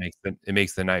 nice. And it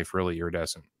makes the knife really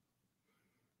iridescent.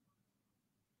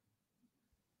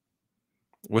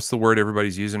 What's the word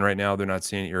everybody's using right now? They're not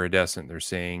saying iridescent. They're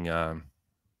saying. I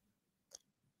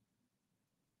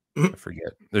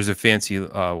forget. There's a fancy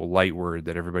light word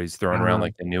that everybody's throwing around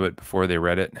like they knew it before they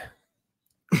read it.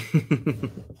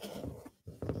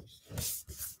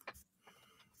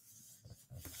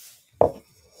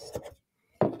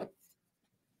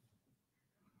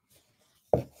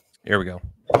 Here we go.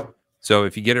 So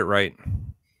if you get it right.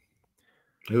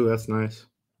 Ooh, that's nice.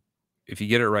 If you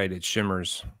get it right, it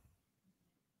shimmers.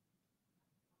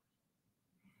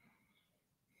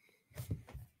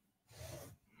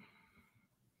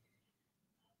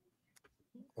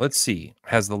 Let's see.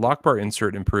 Has the lock bar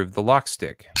insert improved the lock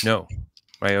stick? No.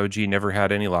 My OG never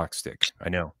had any lock stick. I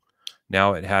know.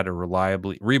 Now it had a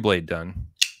reliably reblade done.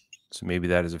 So maybe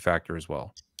that is a factor as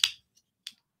well.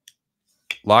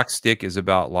 Lock stick is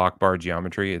about lock bar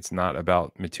geometry. It's not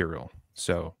about material.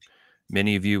 So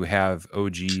many of you have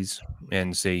OGs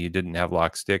and say you didn't have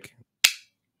lock stick.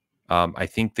 I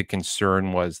think the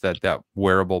concern was that that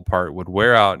wearable part would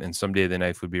wear out and someday the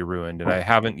knife would be ruined. And I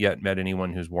haven't yet met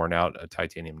anyone who's worn out a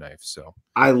titanium knife. So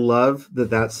I love that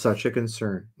that's such a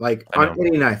concern. Like on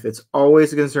any knife, it's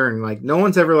always a concern. Like no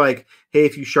one's ever like, hey,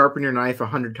 if you sharpen your knife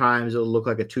 100 times, it'll look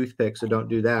like a toothpick. So don't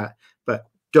do that. But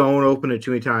don't open it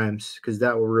too many times because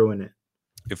that will ruin it.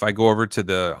 If I go over to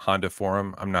the Honda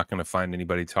forum, I'm not going to find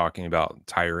anybody talking about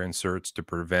tire inserts to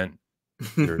prevent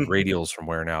their radials from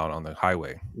wearing out on the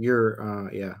highway. Your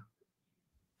yeah,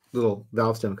 little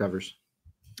valve stem covers.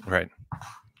 Right.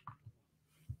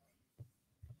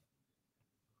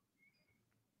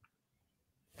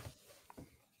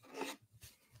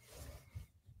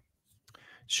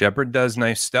 Shepard does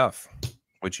nice stuff.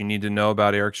 What you need to know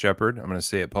about Eric Shepard, I'm going to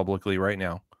say it publicly right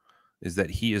now, is that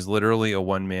he is literally a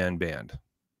one-man band.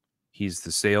 He's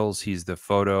the sales, he's the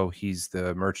photo, he's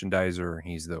the merchandiser,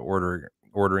 he's the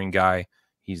ordering guy,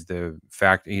 he's the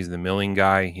milling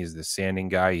guy, he's the sanding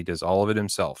guy. He does all of it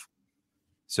himself.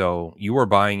 So you are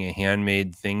buying a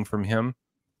handmade thing from him,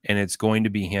 and it's going to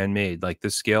be handmade. Like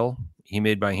this scale, he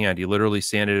made by hand. He literally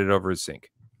sanded it over his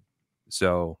sink.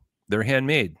 So they're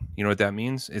handmade. You know what that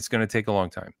means? It's going to take a long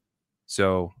time.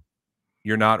 So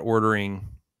you're not ordering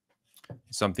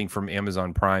something from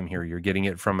Amazon Prime here. You're getting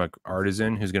it from an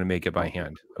artisan who's going to make it by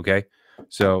hand. Okay.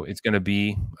 So it's going to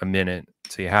be a minute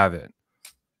till you have it.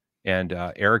 And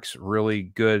Eric's really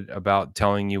good about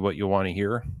telling you what you want to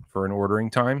hear for an ordering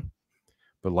time.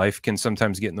 But life can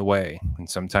sometimes get in the way. And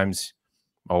sometimes,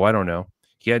 oh, I don't know.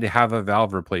 He had to have a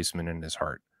valve replacement in his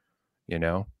heart, you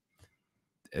know?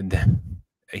 And then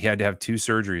he had to have 2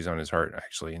 surgeries on his heart,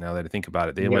 actually, now that I think about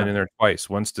it. They went in there twice,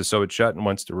 once to sew it shut and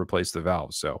once to replace the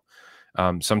valve. So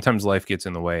sometimes life gets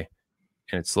in the way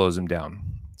and it slows him down.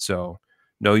 So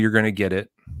no, you're going to get it.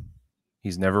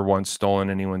 He's never once stolen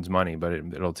anyone's money, but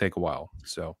it'll take a while.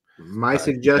 So my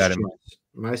suggestions,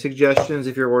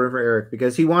 if you're ordering for Eric,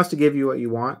 because he wants to give you what you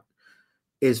want,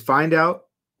 is find out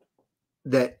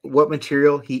that what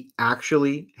material he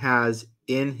actually has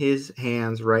in his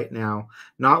hands right now,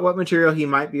 not what material he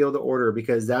might be able to order,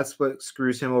 because that's what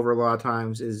screws him over a lot of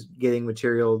times, is getting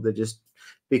material that just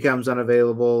becomes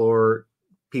unavailable or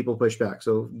people push back.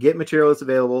 So get material that's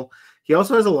available. He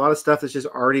also has a lot of stuff that's just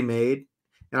already made,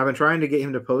 and I've been trying to get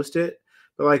him to post it,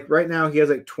 but like right now he has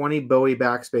like 20 Bowie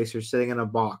backspacers sitting in a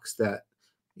box that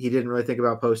he didn't really think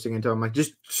about posting until I'm like,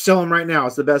 just sell them right now.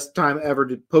 It's the best time ever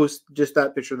to post just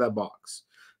that picture of that box.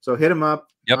 So hit him up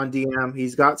on DM.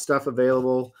 He's got stuff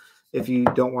available if you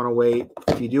don't want to wait.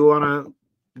 If you do want to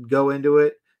go into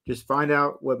it, just find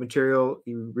out what material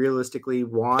you realistically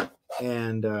want.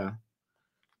 And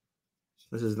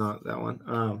this is not that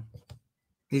one.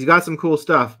 He's got some cool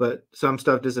stuff, but some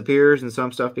stuff disappears and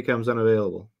some stuff becomes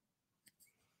unavailable.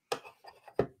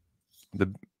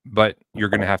 But you're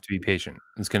going to have to be patient.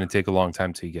 It's going to take a long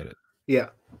time till you get it. Yeah.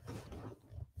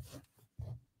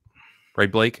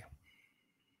 Right, Blake?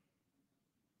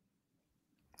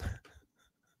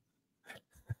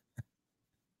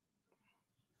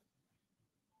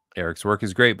 Eric's work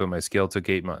is great, but my scale took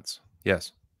 8 months.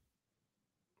 Yes.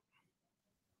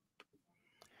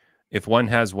 If one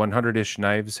has 100-ish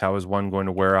knives, how is one going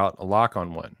to wear out a lock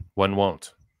on one? One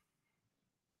won't.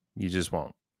 You just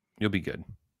won't. You'll be good.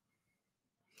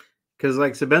 Because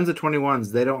like Sebenza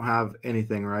 21s, they don't have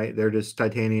anything, right? They're just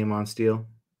titanium on steel.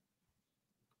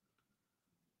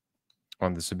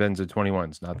 On the Sebenza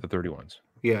 21s, not the 31s.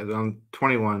 Yeah, on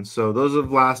 21. So those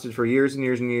have lasted for years and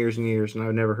years and years and years, and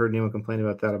I've never heard anyone complain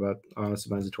about that on a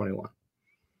Sebenza 21.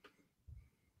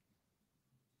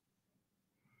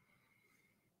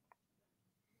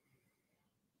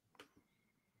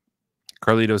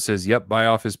 Carlito says, yep, buy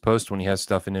off his post when he has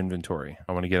stuff in inventory.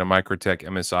 I want to get a Microtech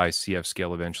MSI CF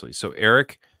scale eventually. So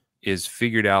Eric is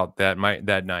figured out that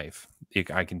knife.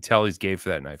 I can tell he's gay for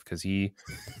that knife because he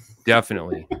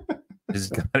definitely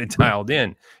has got it dialed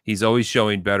in. He's always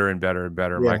showing better and better and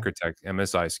better Microtech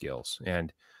MSI scales.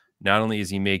 And not only is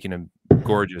he making them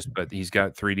gorgeous, but he's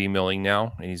got 3D milling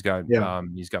now, and he's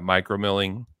got micro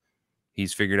milling.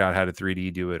 He's figured out how to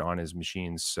 3D do it on his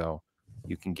machines, so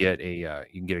you can get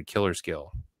a killer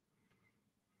scale.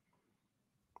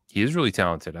 He is really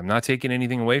talented. I'm not taking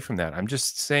anything away from that. I'm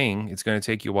just saying it's going to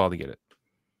take you a while to get it.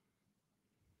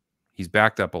 He's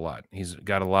backed up a lot. He's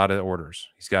got a lot of orders.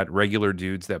 He's got regular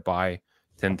dudes that buy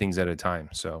 10 things at a time,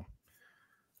 so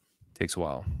it takes a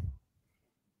while.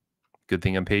 Good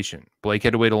thing I'm patient. Blake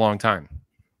had to wait a long time.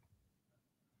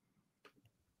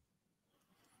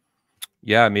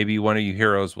 Yeah, maybe one of you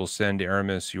heroes will send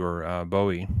Aramis your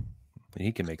Bowie.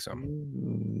 He can make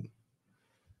some.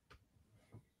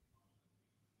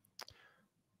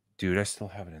 Dude, I still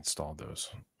haven't installed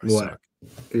those. What?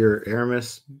 Your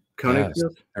Aramis Koenig?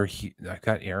 Yes. I've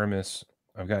got Aramis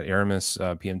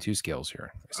PM2 scales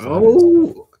here.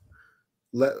 Oh,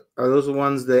 are those the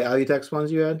ones, the Alutex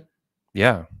ones you had?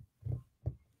 Yeah.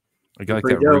 I got like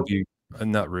that ruby,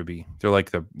 not ruby. They're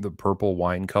like the purple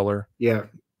wine color. Yeah.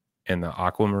 And the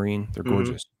aquamarine. They're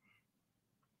gorgeous.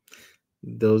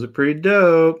 Those are pretty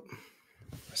dope.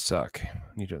 I suck. I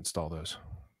need to install those.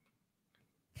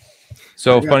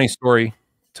 So funny story,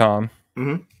 Tom.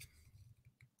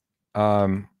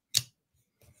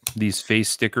 These face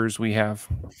stickers we have.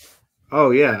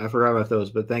 Oh yeah, I forgot about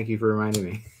those, but thank you for reminding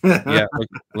me. Yeah,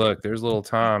 look, there's little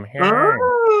Tom. Here.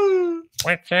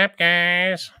 What's up,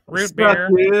 guys? Root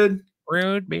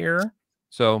beer.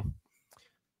 So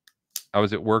I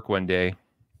was at work one day,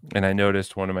 and I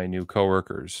noticed one of my new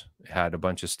coworkers had a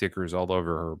bunch of stickers all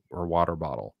over her water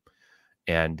bottle,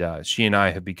 and she and I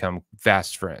have become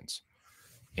fast friends.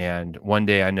 And one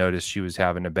day I noticed she was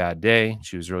having a bad day.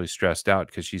 She was really stressed out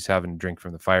because she's having a drink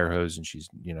from the fire hose, and she's,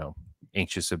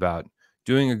 anxious about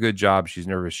doing a good job. She's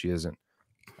nervous she isn't.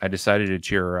 I decided to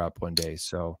cheer her up one day.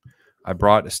 So I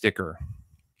brought a sticker,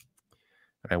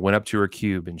 and I went up to her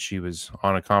cube, and she was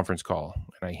on a conference call,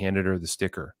 and I handed her the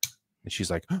sticker, and she's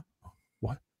like,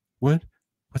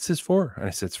 what's this for? And I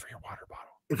said, it's for your water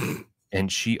bottle. And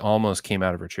she almost came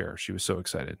out of her chair. She was so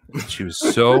excited. She was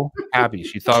so happy.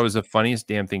 She thought it was the funniest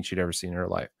damn thing she'd ever seen in her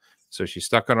life. So she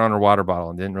stuck it on her water bottle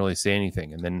and didn't really say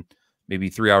anything. And then maybe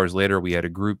 3 hours later, we had a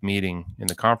group meeting in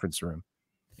the conference room,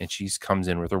 and she comes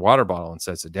in with her water bottle and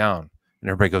sets it down. And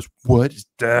everybody goes, what is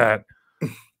that?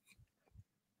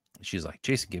 She's like,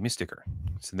 Jason, give me a sticker.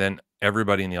 So then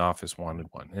everybody in the office wanted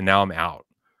one. And now I'm out.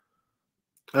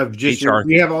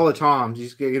 We have all the Toms. You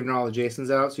just giving all the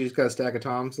Jasons out, so you just got a stack of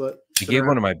Toms. I gave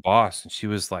one to my boss, and she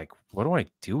was like, "What do I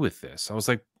do with this?" I was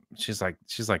like, "She's like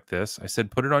this." I said,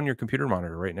 "Put it on your computer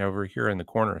monitor right now over here in the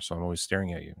corner, so I'm always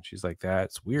staring at you." And she's like,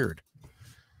 "That's weird."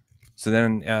 So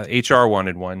then HR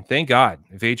wanted one. Thank God.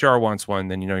 If HR wants one,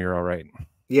 then you're all right.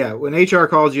 Yeah, when HR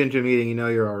calls you into a meeting,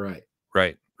 you're all right.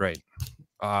 Right.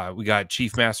 We got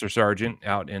Chief Master Sergeant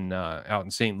out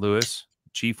in St. Louis.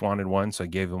 Chief wanted one, so I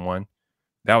gave him one.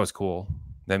 That was cool.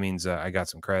 That means I got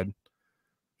some cred.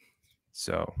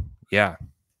 So, yeah.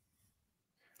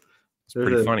 It's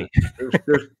pretty funny.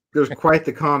 There's quite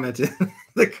the comment in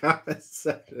the comment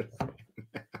section.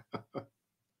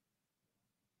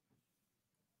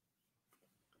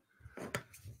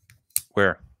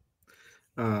 Where?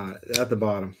 At the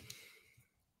bottom.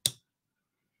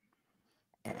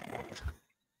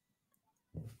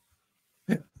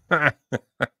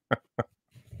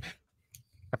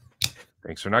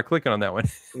 Thanks for not clicking on that one.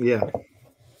 Yeah.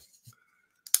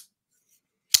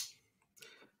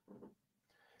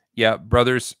 Yeah,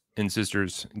 brothers and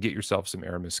sisters, get yourself some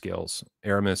Aramis scales.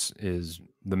 Aramis is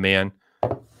the man.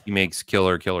 He makes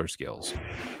killer scales.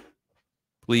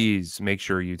 Please make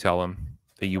sure you tell him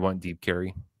that you want deep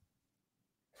carry.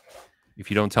 If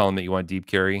you don't tell him that you want deep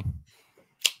carry,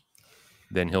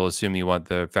 then he'll assume you want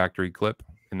the factory clip,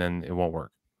 and then it won't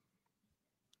work.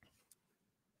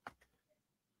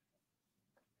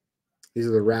 These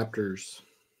are the Raptors.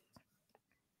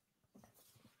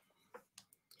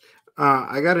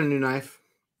 I got a new knife.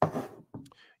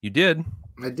 You did?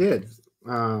 I did.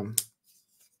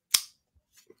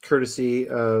 Courtesy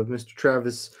of Mr.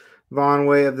 Travis Vaughn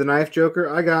Way of the Knife Joker.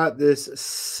 I got this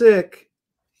sick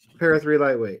Para 3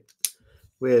 lightweight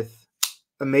with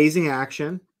amazing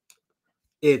action.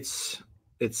 It's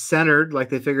centered, like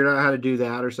they figured out how to do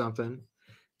that or something.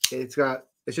 I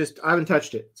haven't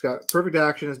touched it. It's got perfect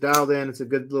action. It's dialed in. It's a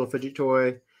good little fidget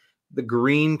toy. The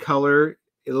green color,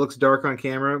 it looks dark on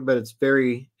camera, but it's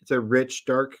a rich,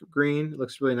 dark green. It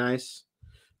looks really nice.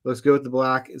 Looks good with the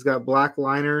black. It's got black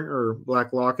liner or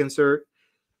black lock insert.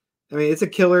 I mean, it's a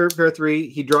killer Para 3.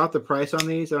 He dropped the price on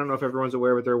these. I don't know if everyone's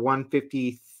aware, but they're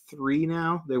 $153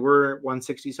 now. They were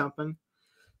 $160 something.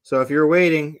 So if you're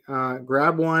waiting,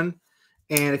 grab one.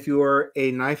 And if you are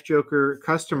a Knife Joker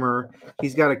customer,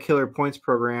 he's got a killer points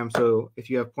program. So if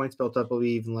you have points built up, it'll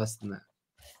be even less than that.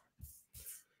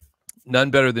 None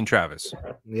better than Travis.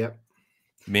 Yep.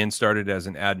 Man started as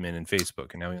an admin in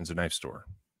Facebook, and now he owns a knife store.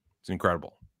 It's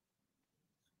incredible.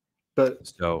 But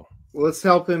so let's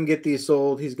help him get these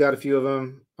sold. He's got a few of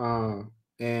them,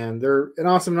 and they're an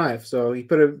awesome knife. So he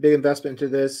put a big investment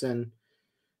into this, and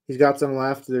he's got some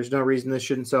left. There's no reason this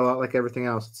shouldn't sell out like everything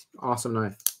else. It's an awesome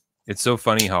knife. It's so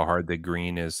funny how hard the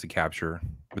green is to capture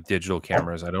with digital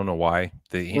cameras. I don't know why.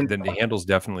 The handle's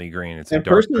definitely green. It's and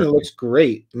personally, it looks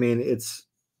great. I mean, it's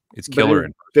killer.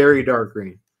 Very dark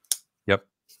green. Yep.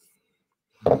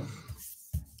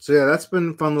 So yeah, that's been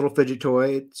a fun little fidget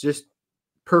toy. It's just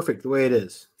perfect the way it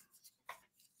is.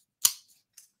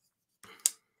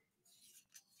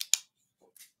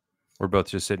 We're both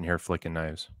just sitting here flicking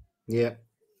knives. Yeah.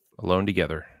 Alone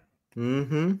together.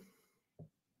 Mm-hmm.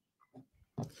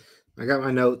 I got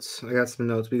my notes. I got some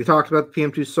notes. We talked about the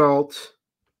PM2 salt.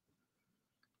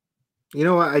 You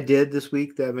know what I did this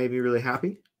week that made me really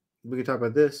happy? We could talk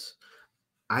about this.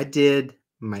 I did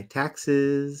my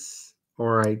taxes,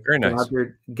 or I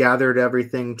gathered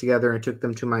everything together and took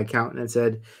them to my accountant and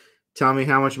said, tell me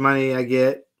how much money I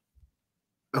get.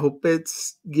 I hope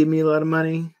it's give me a lot of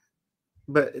money,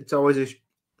 but it's always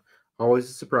a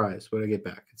surprise what I get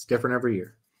back. It's different every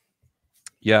year.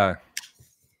 Yeah.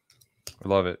 I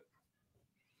love it.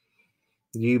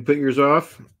 You put yours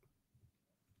off?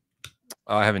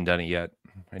 I haven't done it yet.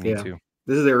 I need to.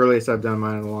 This is the earliest I've done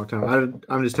mine in a long time.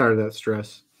 I'm just tired of that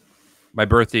stress. My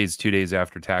birthday is 2 days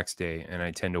after tax day, and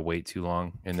I tend to wait too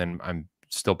long, and then I'm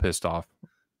still pissed off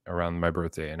around my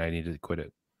birthday, and I need to quit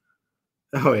it.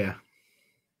 Oh, yeah.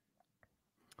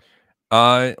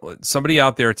 Somebody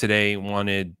out there today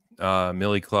wanted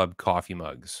Millie Club coffee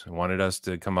mugs. Wanted us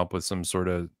to come up with some sort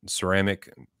of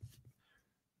ceramic.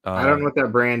 I don't know what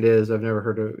that brand is. I've never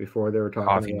heard of it before. They were talking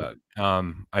coffee about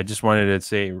mug. I just wanted to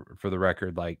say for the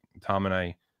record, like Tom and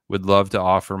I would love to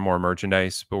offer more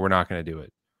merchandise, but we're not going to do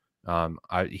it.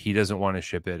 He doesn't want to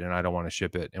ship it, and I don't want to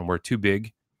ship it, and we're too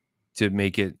big to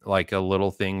make it like a little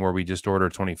thing where we just order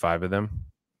 25 of them.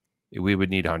 We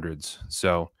would need hundreds.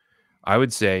 So I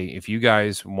would say if you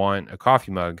guys want a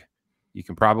coffee mug, you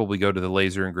can probably go to the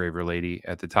laser engraver lady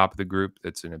at the top of the group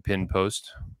that's in a pinned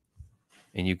post,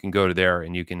 and you can go to there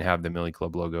and you can have the Millie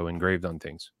Club logo engraved on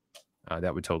things.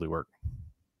 That would totally work.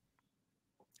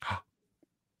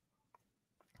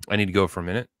 I need to go for a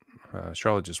minute.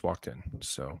 Charlotte just walked in,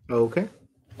 so okay.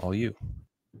 All you.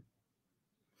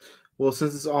 Well,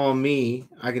 since it's all me,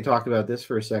 I can talk about this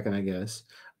for a second, I guess.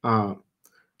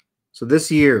 So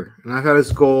this year, and I've had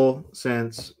this goal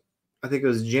since I think it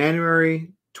was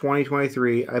January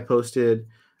 2023. I posted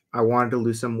I wanted to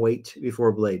lose some weight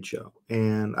before Blade Show,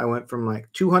 and I went from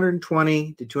like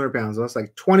 220 to 200 pounds. I lost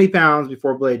like 20 pounds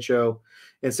before Blade Show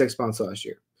in 6 months last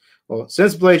year. Well,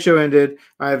 since Blade Show ended,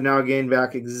 I have now gained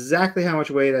back exactly how much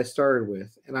weight I started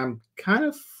with, and I'm kind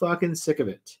of fucking sick of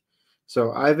it.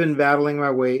 So I've been battling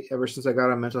my weight ever since I got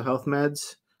on mental health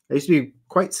meds. I used to be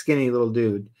quite skinny little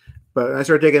dude, but when I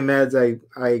started taking meds,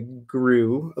 I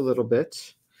grew a little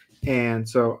bit, and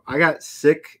so I got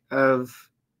sick of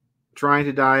trying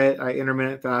to diet. I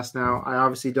intermittent fast now. I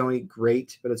obviously don't eat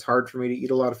great, but it's hard for me to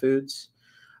eat a lot of foods.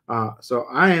 So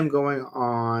I am going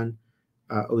on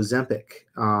Ozempic,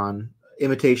 on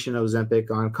imitation Ozempic,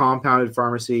 on compounded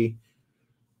pharmacy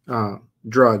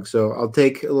drug. So I'll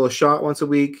take a little shot once a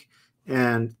week,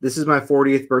 and this is my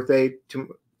 40th birthday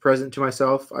present to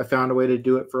myself. I found a way to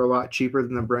do it for a lot cheaper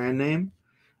than the brand name,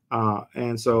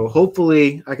 and so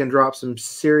hopefully I can drop some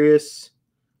serious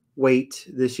weight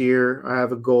this year. I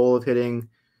have a goal of hitting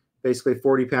basically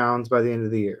 40 pounds by the end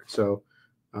of the year. So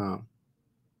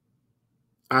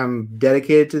I'm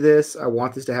dedicated to this. I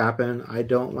want this to happen. I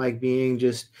don't like being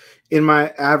just in my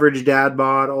average dad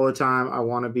bod all the time. I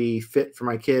want to be fit for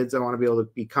my kids. I want to be able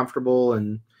to be comfortable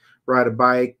and ride a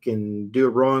bike and do a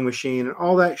rowing machine and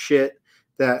all that shit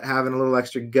that having a little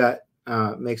extra gut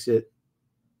makes it,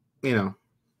 not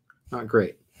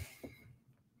great.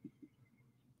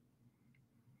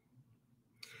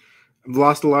 I've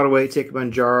lost a lot of weight. Take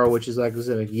Manjaro, which is like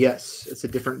yes, it's a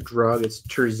different drug. It's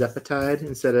tirzepatide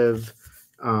instead of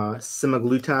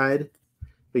semaglutide,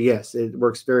 but yes, it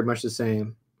works very much the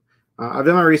same. I've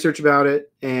done my research about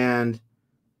it, and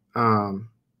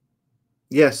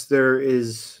yes, there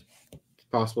is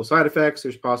possible side effects.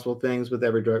 There's possible things with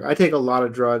every drug. I take a lot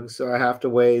of drugs, so I have to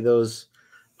weigh those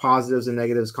positives and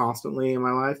negatives constantly in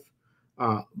my life.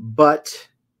 But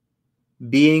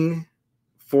being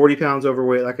 40 pounds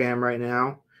overweight like I am right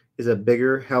now is a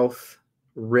bigger health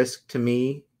risk to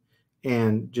me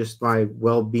and just my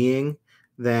well-being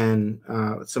than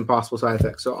some possible side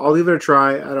effects. So I'll leave it a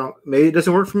try. Maybe it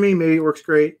doesn't work for me. Maybe it works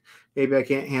great. Maybe I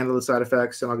can't handle the side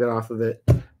effects and I'll get off of it.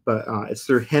 But it's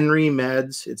through Henry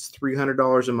Meds. It's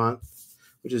 $300 a month,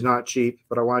 which is not cheap.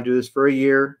 But I want to do this for a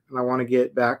year, and I want to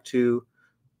get back to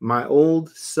my old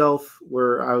self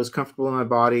where I was comfortable in my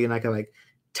body and I could like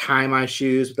tie my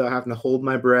shoes without having to hold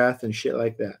my breath and shit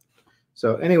like that.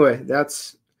 So anyway,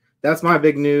 that's my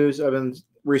big news. I've been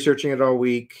researching it all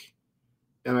week,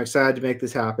 and I'm excited to make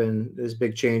this happen. This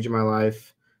big change in my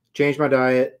life, change my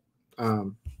diet,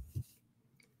 and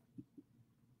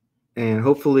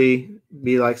hopefully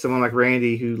be like someone like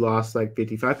Randy who lost like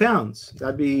 55 pounds.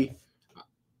 That'd be,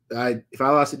 if I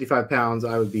lost 55 pounds,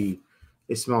 I would be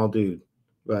a small dude,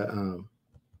 but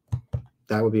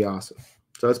that would be awesome.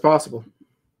 So it's possible.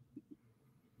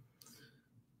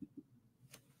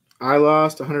 I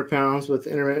lost 100 pounds with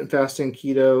intermittent fasting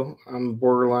keto. I'm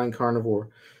borderline carnivore.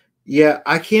 Yeah,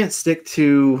 I can't stick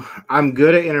to, I'm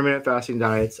good at intermittent fasting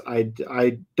diets. I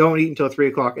don't eat until 3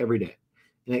 o'clock every day,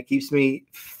 and it keeps me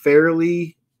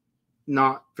fairly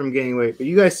not from gaining weight. But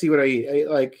you guys see what I eat. I eat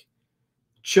like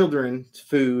children's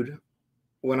food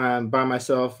when I'm by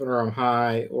myself or I'm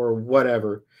high or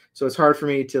whatever. So it's hard for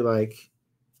me to like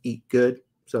eat good.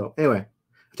 So anyway,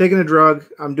 I'm taking a drug.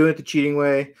 I'm doing it the cheating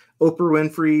way. Oprah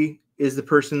Winfrey is the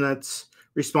person that's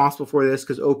responsible for this,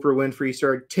 because Oprah Winfrey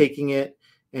started taking it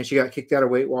and she got kicked out of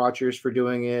Weight Watchers for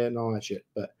doing it and all that shit.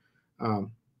 But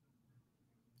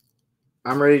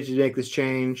I'm ready to make this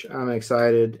change. I'm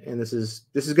excited, and this is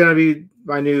going to be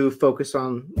my new focus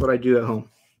on what I do at home.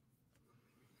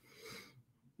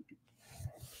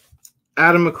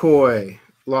 Adam McCoy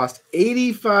lost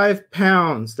 85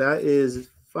 pounds. That is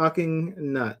fucking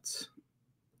nuts.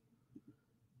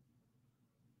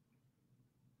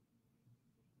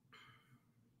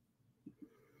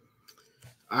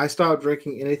 I stopped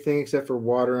drinking anything except for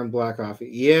water and black coffee.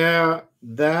 Yeah,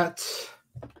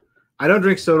 I don't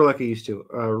drink soda like I used to.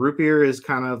 Root beer is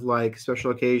kind of like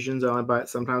special occasions. I only buy it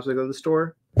sometimes when I go to the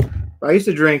store. But I used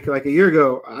to drink, like a year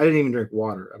ago, I didn't even drink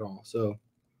water at all. So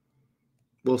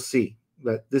we'll see.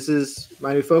 But this is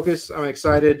my new focus. I'm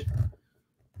excited.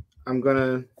 I'm going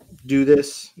to do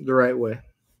this the right way.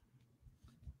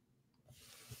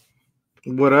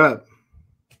 What up?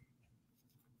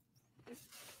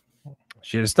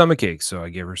 She had a stomach ache, so I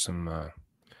gave her some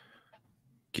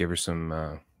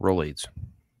Rolaids.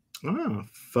 Oh,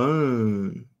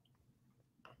 fun.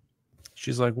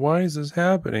 She's like, "Why is this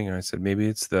happening?" And I said, "Maybe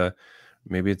it's the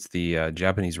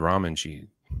Japanese ramen she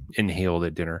inhaled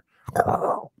at dinner."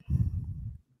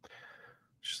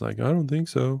 She's like, "I don't think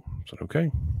so." I said,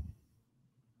 "Okay."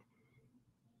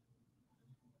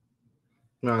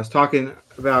 No, I was talking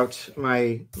about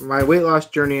my weight loss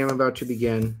journey I'm about to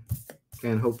begin,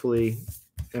 and hopefully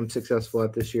am successful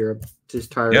at this year. I'm just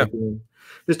tired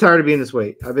of being this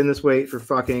weight. I've been this weight for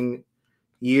fucking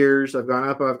years. I've gone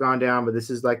up, I've gone down, but this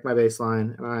is like my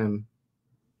baseline, and I'm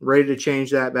ready to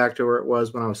change that back to where it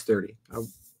was when I was 30.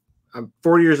 I'm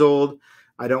 40 years old.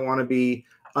 I don't want to be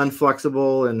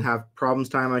unflexible and have problems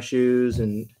tying my shoes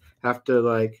and have to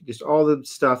like just all the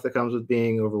stuff that comes with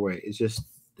being overweight. It's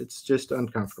just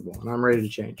uncomfortable, and I'm ready to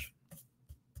change.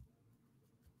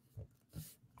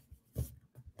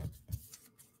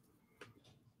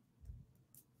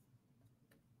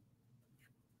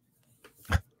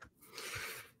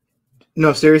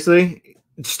 No, seriously,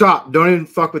 stop. Don't even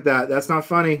fuck with that. That's not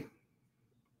funny.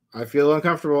 I feel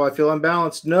uncomfortable. I feel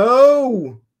unbalanced.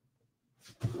 No.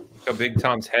 Look how big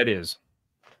Tom's head is.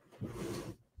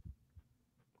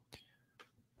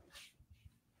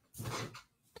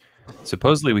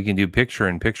 Supposedly we can do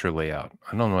picture-in-picture layout.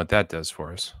 I don't know what that does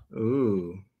for us.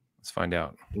 Ooh. Let's find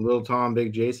out. Little Tom,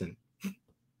 big Jason.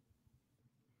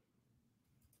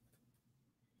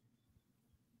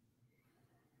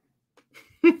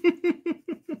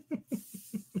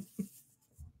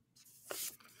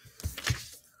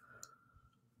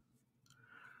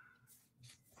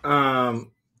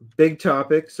 Big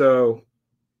topic. So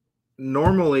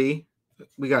normally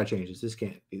we gotta change this. This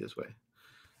can't be this way.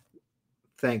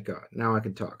 Thank God. Now I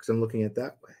can talk because I'm looking at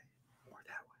that way or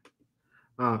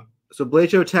that way. So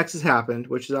Blade Show Texas happened,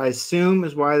 which I assume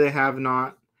is why they have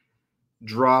not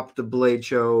dropped the Blade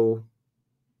Show.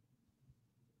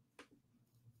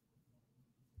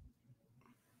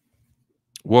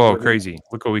 Whoa, crazy.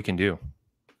 Look what we can do.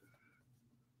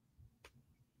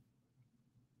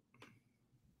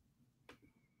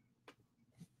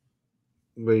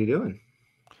 What are you doing?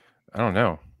 I don't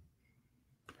know.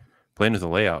 Playing with the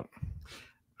layout.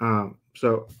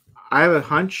 So I have a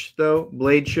hunch, though.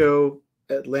 Blade Show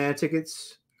Atlanta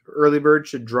tickets, early bird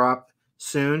should drop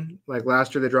soon. Like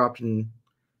last year, they dropped in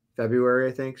February,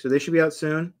 I think. So they should be out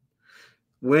soon.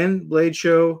 When Blade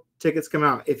Show tickets come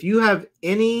out, if you have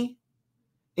any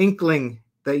inkling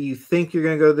that you think you're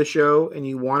going to go to the show and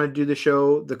you want to do the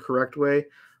show the correct way,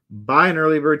 buy an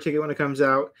early bird ticket when it comes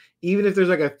out. Even if there's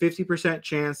like a 50%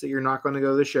 chance that you're not going to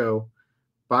go to the show,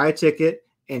 buy a ticket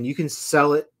and you can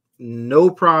sell it no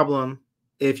problem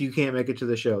if you can't make it to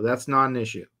the show. That's not an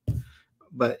issue.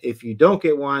 But if you don't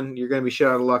get one, you're going to be shit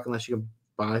out of luck unless you can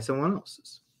buy someone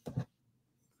else's.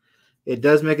 It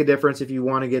does make a difference if you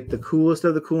want to get the coolest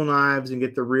of the cool knives and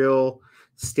get the real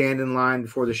stand in line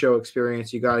before the show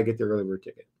experience. You got to get the early bird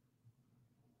ticket.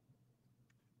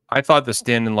 I thought the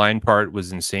stand in line part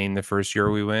was insane the first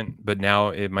year we went, but now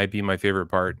it might be my favorite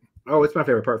part. Oh, it's my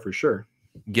favorite part for sure.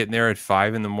 Getting there at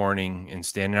 5 in the morning and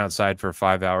standing outside for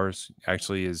 5 hours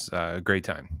actually is a great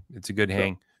time. It's a good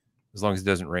hang as long as it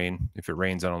doesn't rain. If it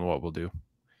rains, I don't know what we'll do.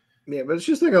 Yeah, but it's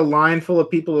just like a line full of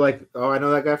people like, oh, I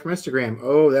know that guy from Instagram.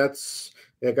 Oh,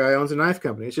 that guy owns a knife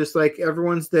company. It's just like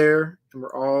everyone's there and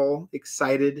we're all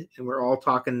excited and we're all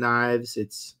talking knives.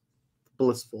 It's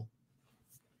blissful.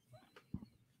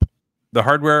 The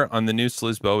hardware on the new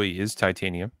Sliz Bowie is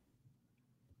titanium.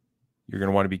 You're going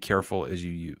to want to be careful as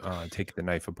you take the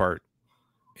knife apart.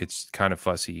 It's kind of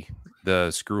fussy.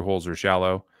 The screw holes are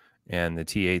shallow and the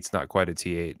T8's not quite a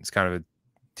T8. It's kind of a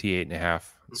T8.5.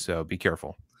 So be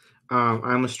careful. I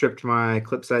almost stripped my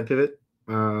clip side pivot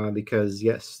because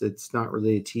yes, it's not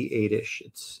really a T8-ish.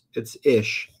 It's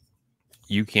ish.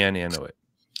 You can anno it.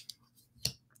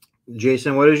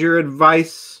 Jason, what is your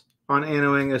advice on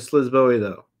annoing a Sliz Bowie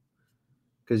though?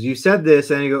 Because you said this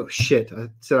and you go, shit, I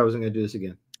said I wasn't going to do this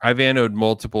again. I've annoed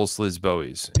multiple Sliz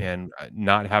Bowies, and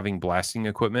not having blasting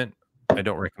equipment, I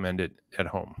don't recommend it at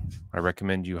home. I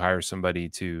recommend you hire somebody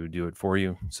to do it for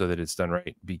you so that it's done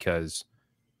right, because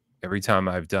every time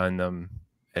I've done them,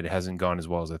 it hasn't gone as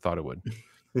well as I thought it would.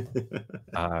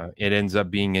 It ends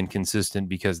up being inconsistent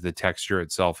because the texture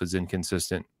itself is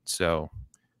inconsistent. So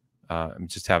I'm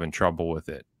just having trouble with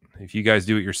it. If you guys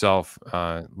do it yourself,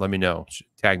 let me know.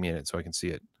 Tag me in it so I can see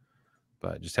it.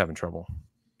 But just having trouble.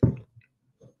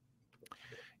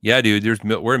 Yeah, dude.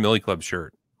 We're a Millie Club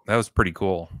shirt. That was pretty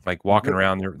cool. Like walking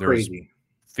around, there was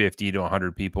 50 to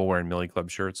 100 people wearing Millie Club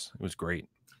shirts. It was great.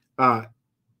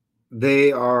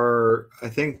 They are, I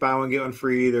think, buy one get one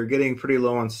free. They're getting pretty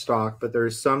low on stock, but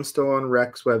there's some still on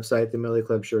Rex website. The Millie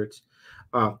Club shirts.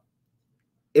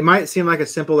 It might seem like a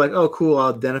simple, like, oh, cool,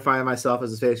 I'll identify myself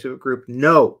as a Facebook group.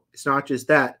 No, it's not just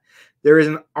that. There is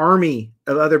an army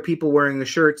of other people wearing the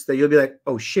shirts that you'll be like,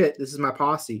 oh, shit, this is my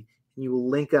posse. And you will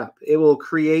link up. It will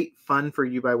create fun for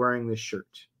you by wearing this shirt.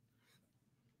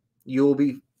 You will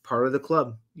be part of the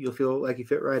club. You'll feel like you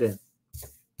fit right in.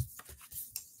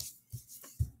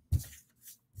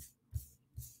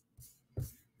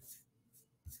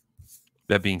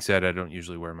 That being said, I don't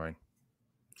usually wear mine.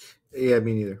 Yeah,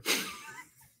 me neither.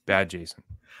 Bad Jason.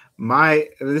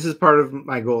 This is part of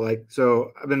my goal. Like,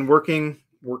 so I've been working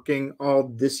all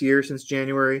this year since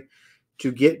January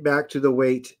to get back to the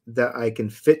weight that I can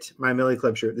fit my Millie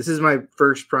Club shirt. This is my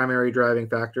first primary driving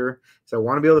factor. So I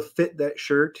want to be able to fit that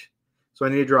shirt. So I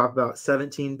need to drop about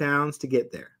 17 pounds to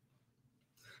get there.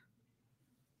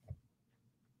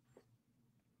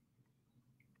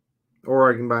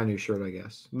 Or I can buy a new shirt, I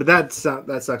guess. But that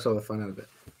sucks all the fun out of it.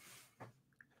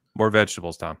 More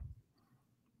vegetables, Tom.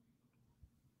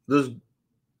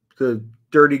 The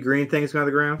dirty green things on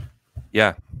the ground?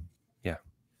 Yeah.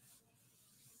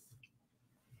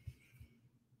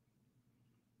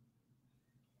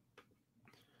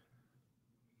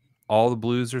 All the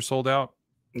blues are sold out?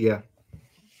 Yeah.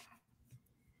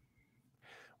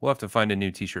 We'll have to find a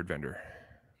new t-shirt vendor.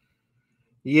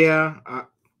 Yeah.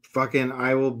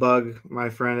 I will bug my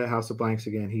friend at House of Blanks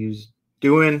again. He was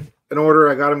doing an order.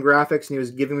 I got him graphics, and he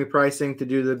was giving me pricing to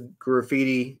do the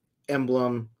graffiti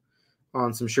emblem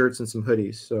on some shirts and some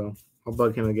hoodies. So I'll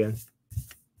bug him again.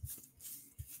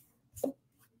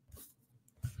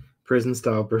 Prison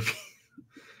style burpees.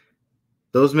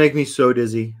 Those make me so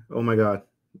dizzy. Oh my God.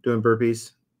 Doing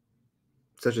burpees.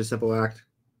 Such a simple act.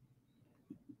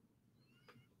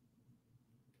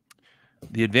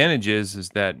 The advantage is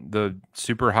that the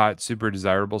super hot, super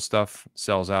desirable stuff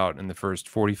sells out in the first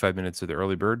 45 minutes of the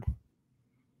early bird.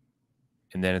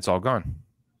 And then it's all gone.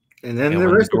 And then the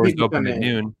rest of the people open at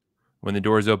noon. When the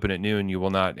doors open at noon, you will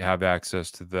not have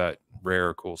access to that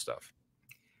rare, cool stuff.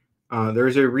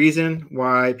 There's a reason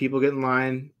why people get in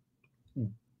line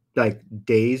like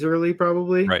days early,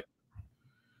 probably. Right.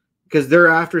 Because they're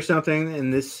after something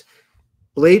in this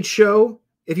Blade show.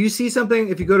 If you see something,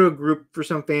 if you go to a group for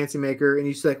some fancy maker and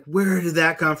you say, like, where did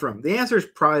that come from? The answer is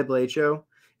probably Blade show.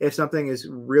 if something is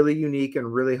really unique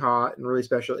and really hot and really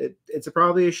special, it's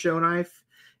probably a show knife.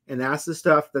 And that's the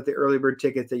stuff that the early bird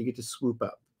tickets that you get to swoop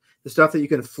up. The stuff that you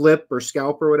can flip or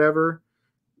scalp or whatever,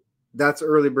 that's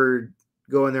early bird.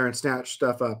 Go in there and snatch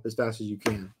stuff up as fast as you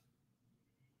can.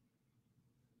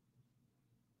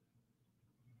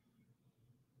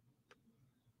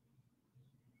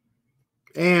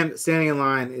 And standing in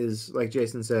line is, like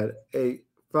Jason said, a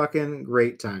fucking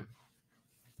great time.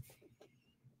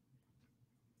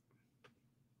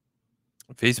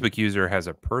 Facebook user has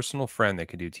a personal friend that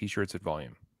can do t-shirts at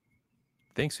volume.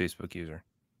 Thanks, Facebook user.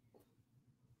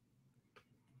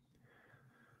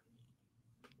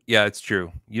 Yeah, it's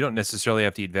true. You don't necessarily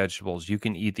have to eat vegetables. You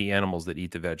can eat the animals that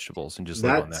eat the vegetables and just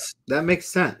live on that. That makes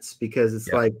sense because it's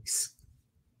like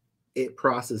it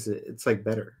processes it. It's like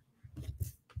better.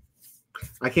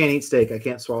 I can't eat steak. I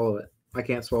can't swallow it. I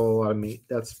can't swallow a lot of meat.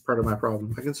 That's part of my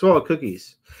problem. I can swallow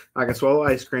cookies. I can swallow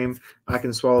ice cream. I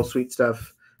can swallow sweet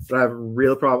stuff. But I have a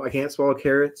real problem. I can't swallow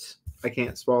carrots. I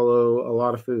can't swallow a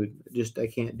lot of food. I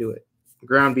can't do it.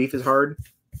 Ground beef is hard.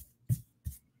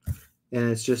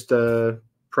 And it's just a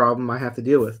problem I have to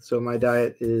deal with. So my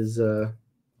diet is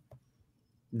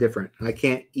different. I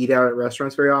can't eat out at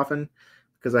restaurants very often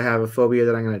because I have a phobia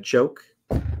that I'm going to choke.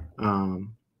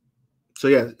 So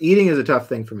yeah, eating is a tough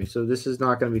thing for me. So this is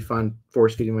not going to be fun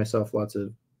force feeding myself lots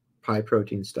of high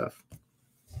protein stuff.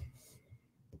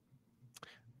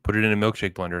 Put it in a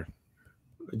milkshake blender.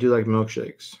 I do like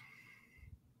milkshakes.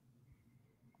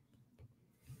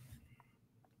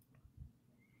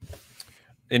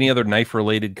 Any other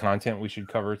knife-related content we should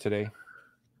cover today?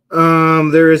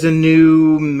 There is a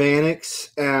new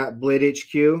Mannix at Blade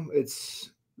HQ.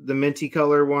 It's the minty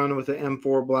color one with the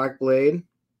M4 black blade.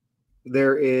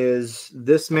 There is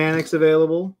this Mannix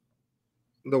available,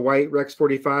 the white Rex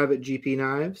 45 at GP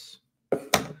Knives.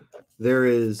 There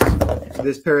is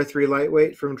this Para 3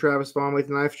 lightweight from Travis Vaughn with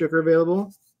Knife Joker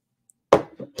available.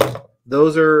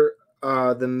 Those are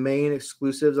the main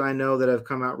exclusives I know that have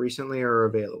come out recently are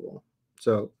available.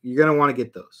 So you're going to want to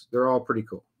get those. They're all pretty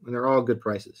cool, and they're all good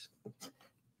prices.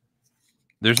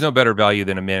 There's no better value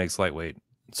than a Mannix lightweight.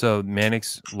 So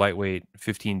Mannix lightweight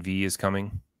 15V is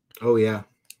coming. Oh, yeah.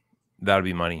 That would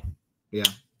be money. Yeah.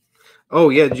 Oh,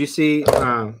 yeah. Did you see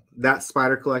that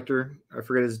spider collector? I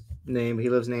forget his name. He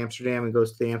lives in Amsterdam and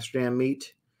goes to the Amsterdam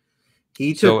meet.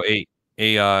 He took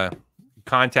a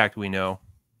contact we know,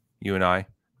 you and I,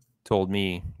 told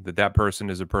me that person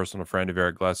is a personal friend of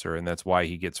Eric Glesser, and that's why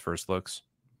he gets first looks.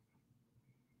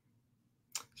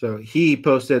 So he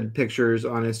posted pictures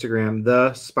on Instagram.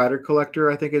 The Spider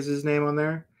Collector, I think, is his name on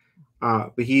there. But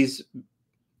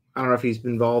I don't know if he's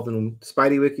been involved in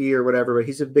Spidey Wiki or whatever, but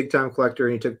he's a big time collector,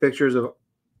 and he took pictures of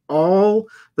all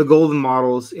the golden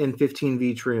models in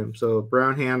 15V trim. So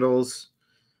brown handles,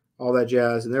 all that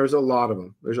jazz. And there was a lot of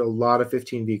them. There's a lot of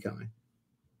 15V coming.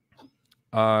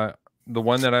 The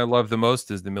one that I love the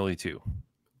most is the Millie 2.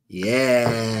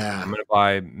 Yeah. I'm going to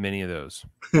buy many of those.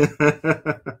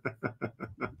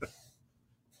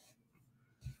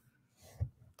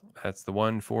 That's the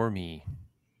one for me.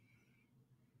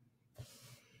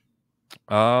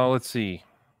 Let's see.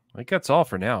 I think that's all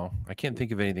for now. I can't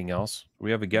think of anything else. We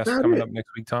have a guest coming up next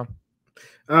week, Tom?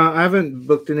 I haven't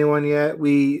booked anyone yet.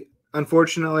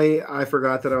 Unfortunately, I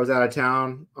forgot that I was out of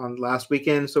town on last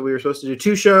weekend, so we were supposed to do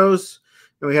 2 shows,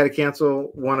 and we had to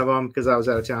cancel one of them because I was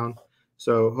out of town.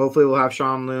 So hopefully we'll have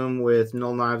Sean Loom with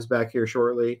Null Knives back here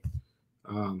shortly.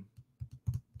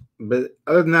 But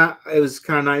other than that, it was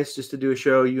kind of nice just to do a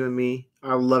show, you and me.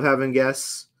 I love having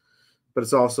guests, but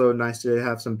it's also nice to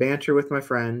have some banter with my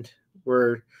friend.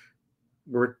 We're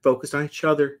focused on each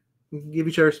other. We can give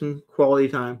each other some quality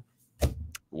time.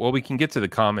 Well, we can get to the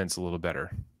comments a little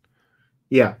better.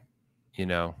 Yeah. You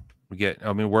know,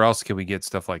 where else can we get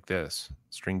stuff like this?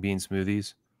 String bean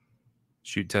smoothies,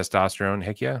 shoot testosterone.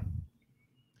 Heck yeah.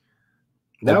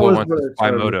 That was what by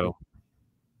Moto.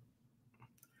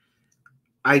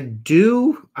 I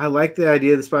like the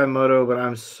idea of the Spy Moto, but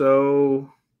I'll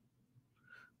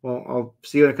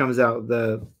see when it comes out.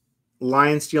 The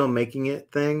Lion Steel making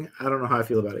it thing, I don't know how I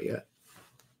feel about it yet.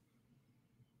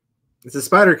 It's a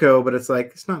Spyderco, but it's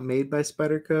not made by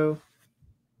Spyderco.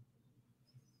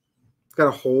 It's got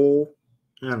a hole.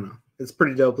 I don't know. It's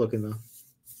pretty dope looking, though.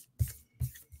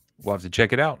 We'll have to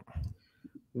check it out.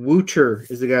 Woocher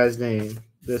is the guy's name.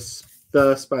 The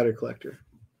Spider Collector.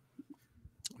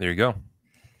 There you go.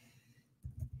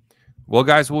 Well,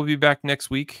 guys, we'll be back next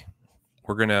week.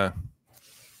 We're going to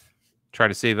try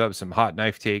to save up some hot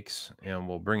knife takes, and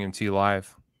we'll bring them to you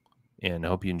live. And I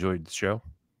hope you enjoyed the show.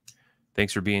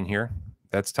 Thanks for being here.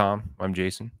 That's Tom. I'm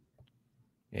Jason.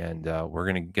 And we're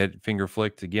going to get finger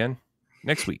flicked again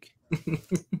next week.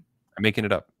 I'm making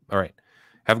it up. All right.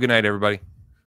 Have a good night, everybody.